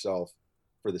suffering himself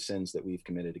for the sins that we've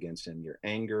committed against him. Your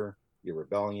anger, your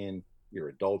rebellion, your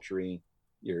adultery,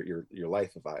 your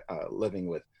life of living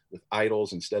with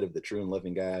idols instead of the true and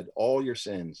living God, all your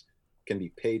sins can be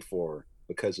paid for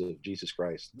because of Jesus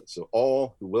Christ. So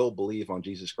all who will believe on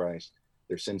Jesus Christ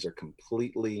their sins are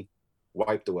completely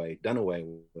wiped away, done away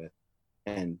with.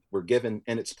 And we're given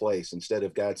in its place, instead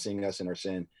of God seeing us in our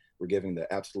sin, we're given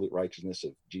the absolute righteousness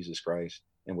of Jesus Christ,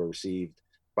 and we're received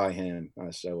by him.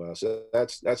 So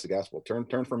that's the gospel.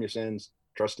 Turn from your sins,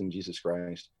 trust in Jesus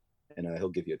Christ, and he'll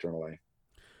give you eternal life.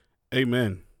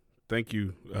 Amen. Thank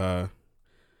you,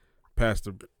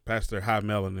 Pastor High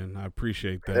Melanin. I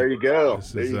appreciate that. There you go.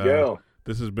 Go.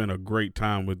 This has been a great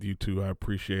time with you two. I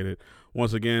appreciate it.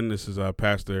 Once again, this is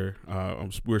Pastor.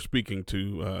 We're speaking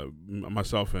to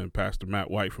myself and Pastor Matt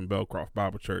White from Belcroft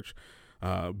Bible Church.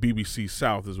 BBC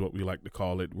South is what we like to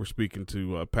call it. We're speaking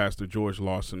to Pastor George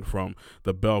Lawson from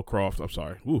the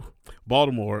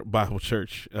Baltimore Bible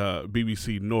Church,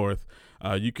 BBC North.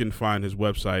 You can find his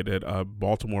website at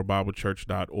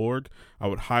baltimorebiblechurch.org. I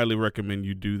would highly recommend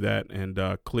you do that and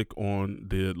click on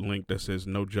the link that says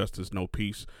 "No Justice, No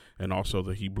Peace," and also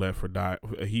the He Bled for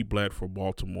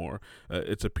Baltimore.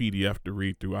 It's a PDF to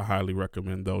read through. I highly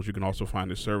recommend those. You can also find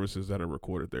his services that are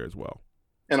recorded there as well.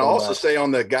 And I'll also say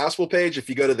on the gospel page, if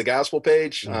you go to the gospel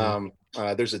page,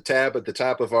 there's a tab at the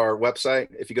top of our website.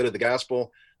 If you go to the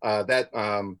gospel, that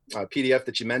PDF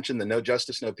that you mentioned, the No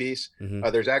Justice, No Peace,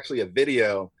 there's actually a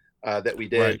video that we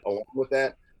did along with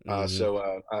that.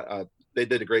 So they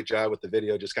did a great job with the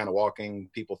video, just kind of walking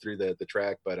people through the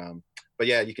track. But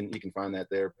yeah, you can find that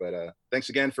there. But thanks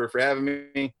again for having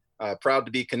me. Proud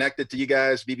to be connected to you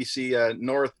guys, BBC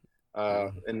North,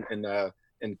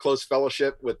 in close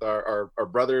fellowship with our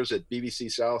brothers at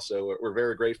BBC South. So we're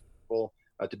very grateful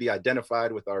to be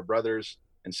identified with our brothers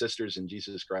and sisters in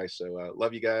Jesus Christ. So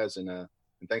love you guys, and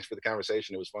thanks for the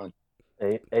conversation. It was fun.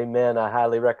 Amen. I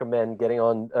highly recommend getting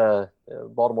on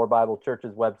Baltimore Bible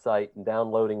Church's website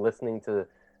and listening to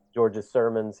George's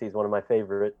sermons. He's one of my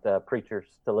favorite preachers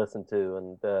to listen to,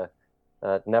 and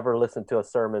never listened to a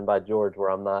sermon by George where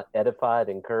I'm not edified,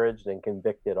 encouraged, and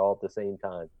convicted all at the same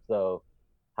time. So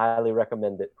highly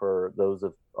recommend it for those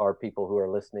of our people who are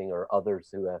listening, or others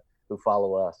who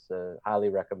follow us. Highly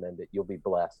recommend it. You'll be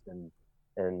blessed and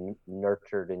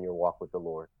nurtured in your walk with the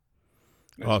Lord.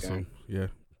 Awesome. Yeah.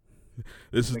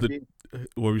 This is what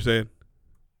were you saying?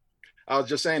 I was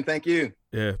just saying thank you.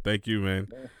 Yeah, thank you, man.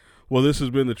 Yeah. Well, this has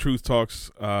been the Truth Talks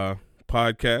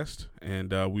podcast,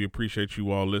 and we appreciate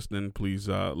you all listening. Please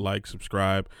like,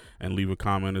 subscribe, and leave a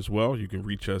comment as well. You can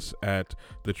reach us at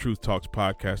the Truth Talks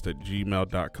podcast at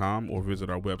gmail.com, or visit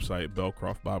our website,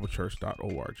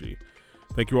 belcroftbiblechurch.org.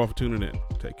 Thank you all for tuning in.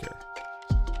 Take care.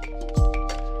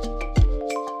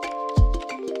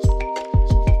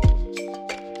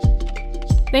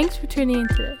 Thanks for tuning in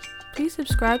today. Please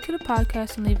subscribe to the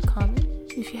podcast and leave a comment.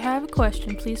 If you have a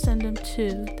question, please send them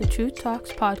to the Truth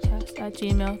Talks podcast at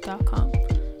gmail.com.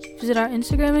 Visit our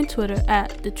Instagram and Twitter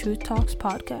at the Truth Talks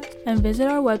podcast, and visit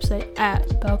our website at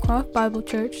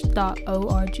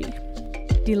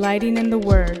belcroftbiblechurch.org. Delighting in the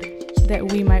word,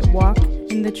 that we might walk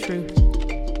in the truth.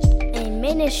 A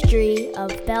ministry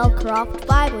of Belcroft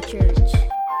Bible Church.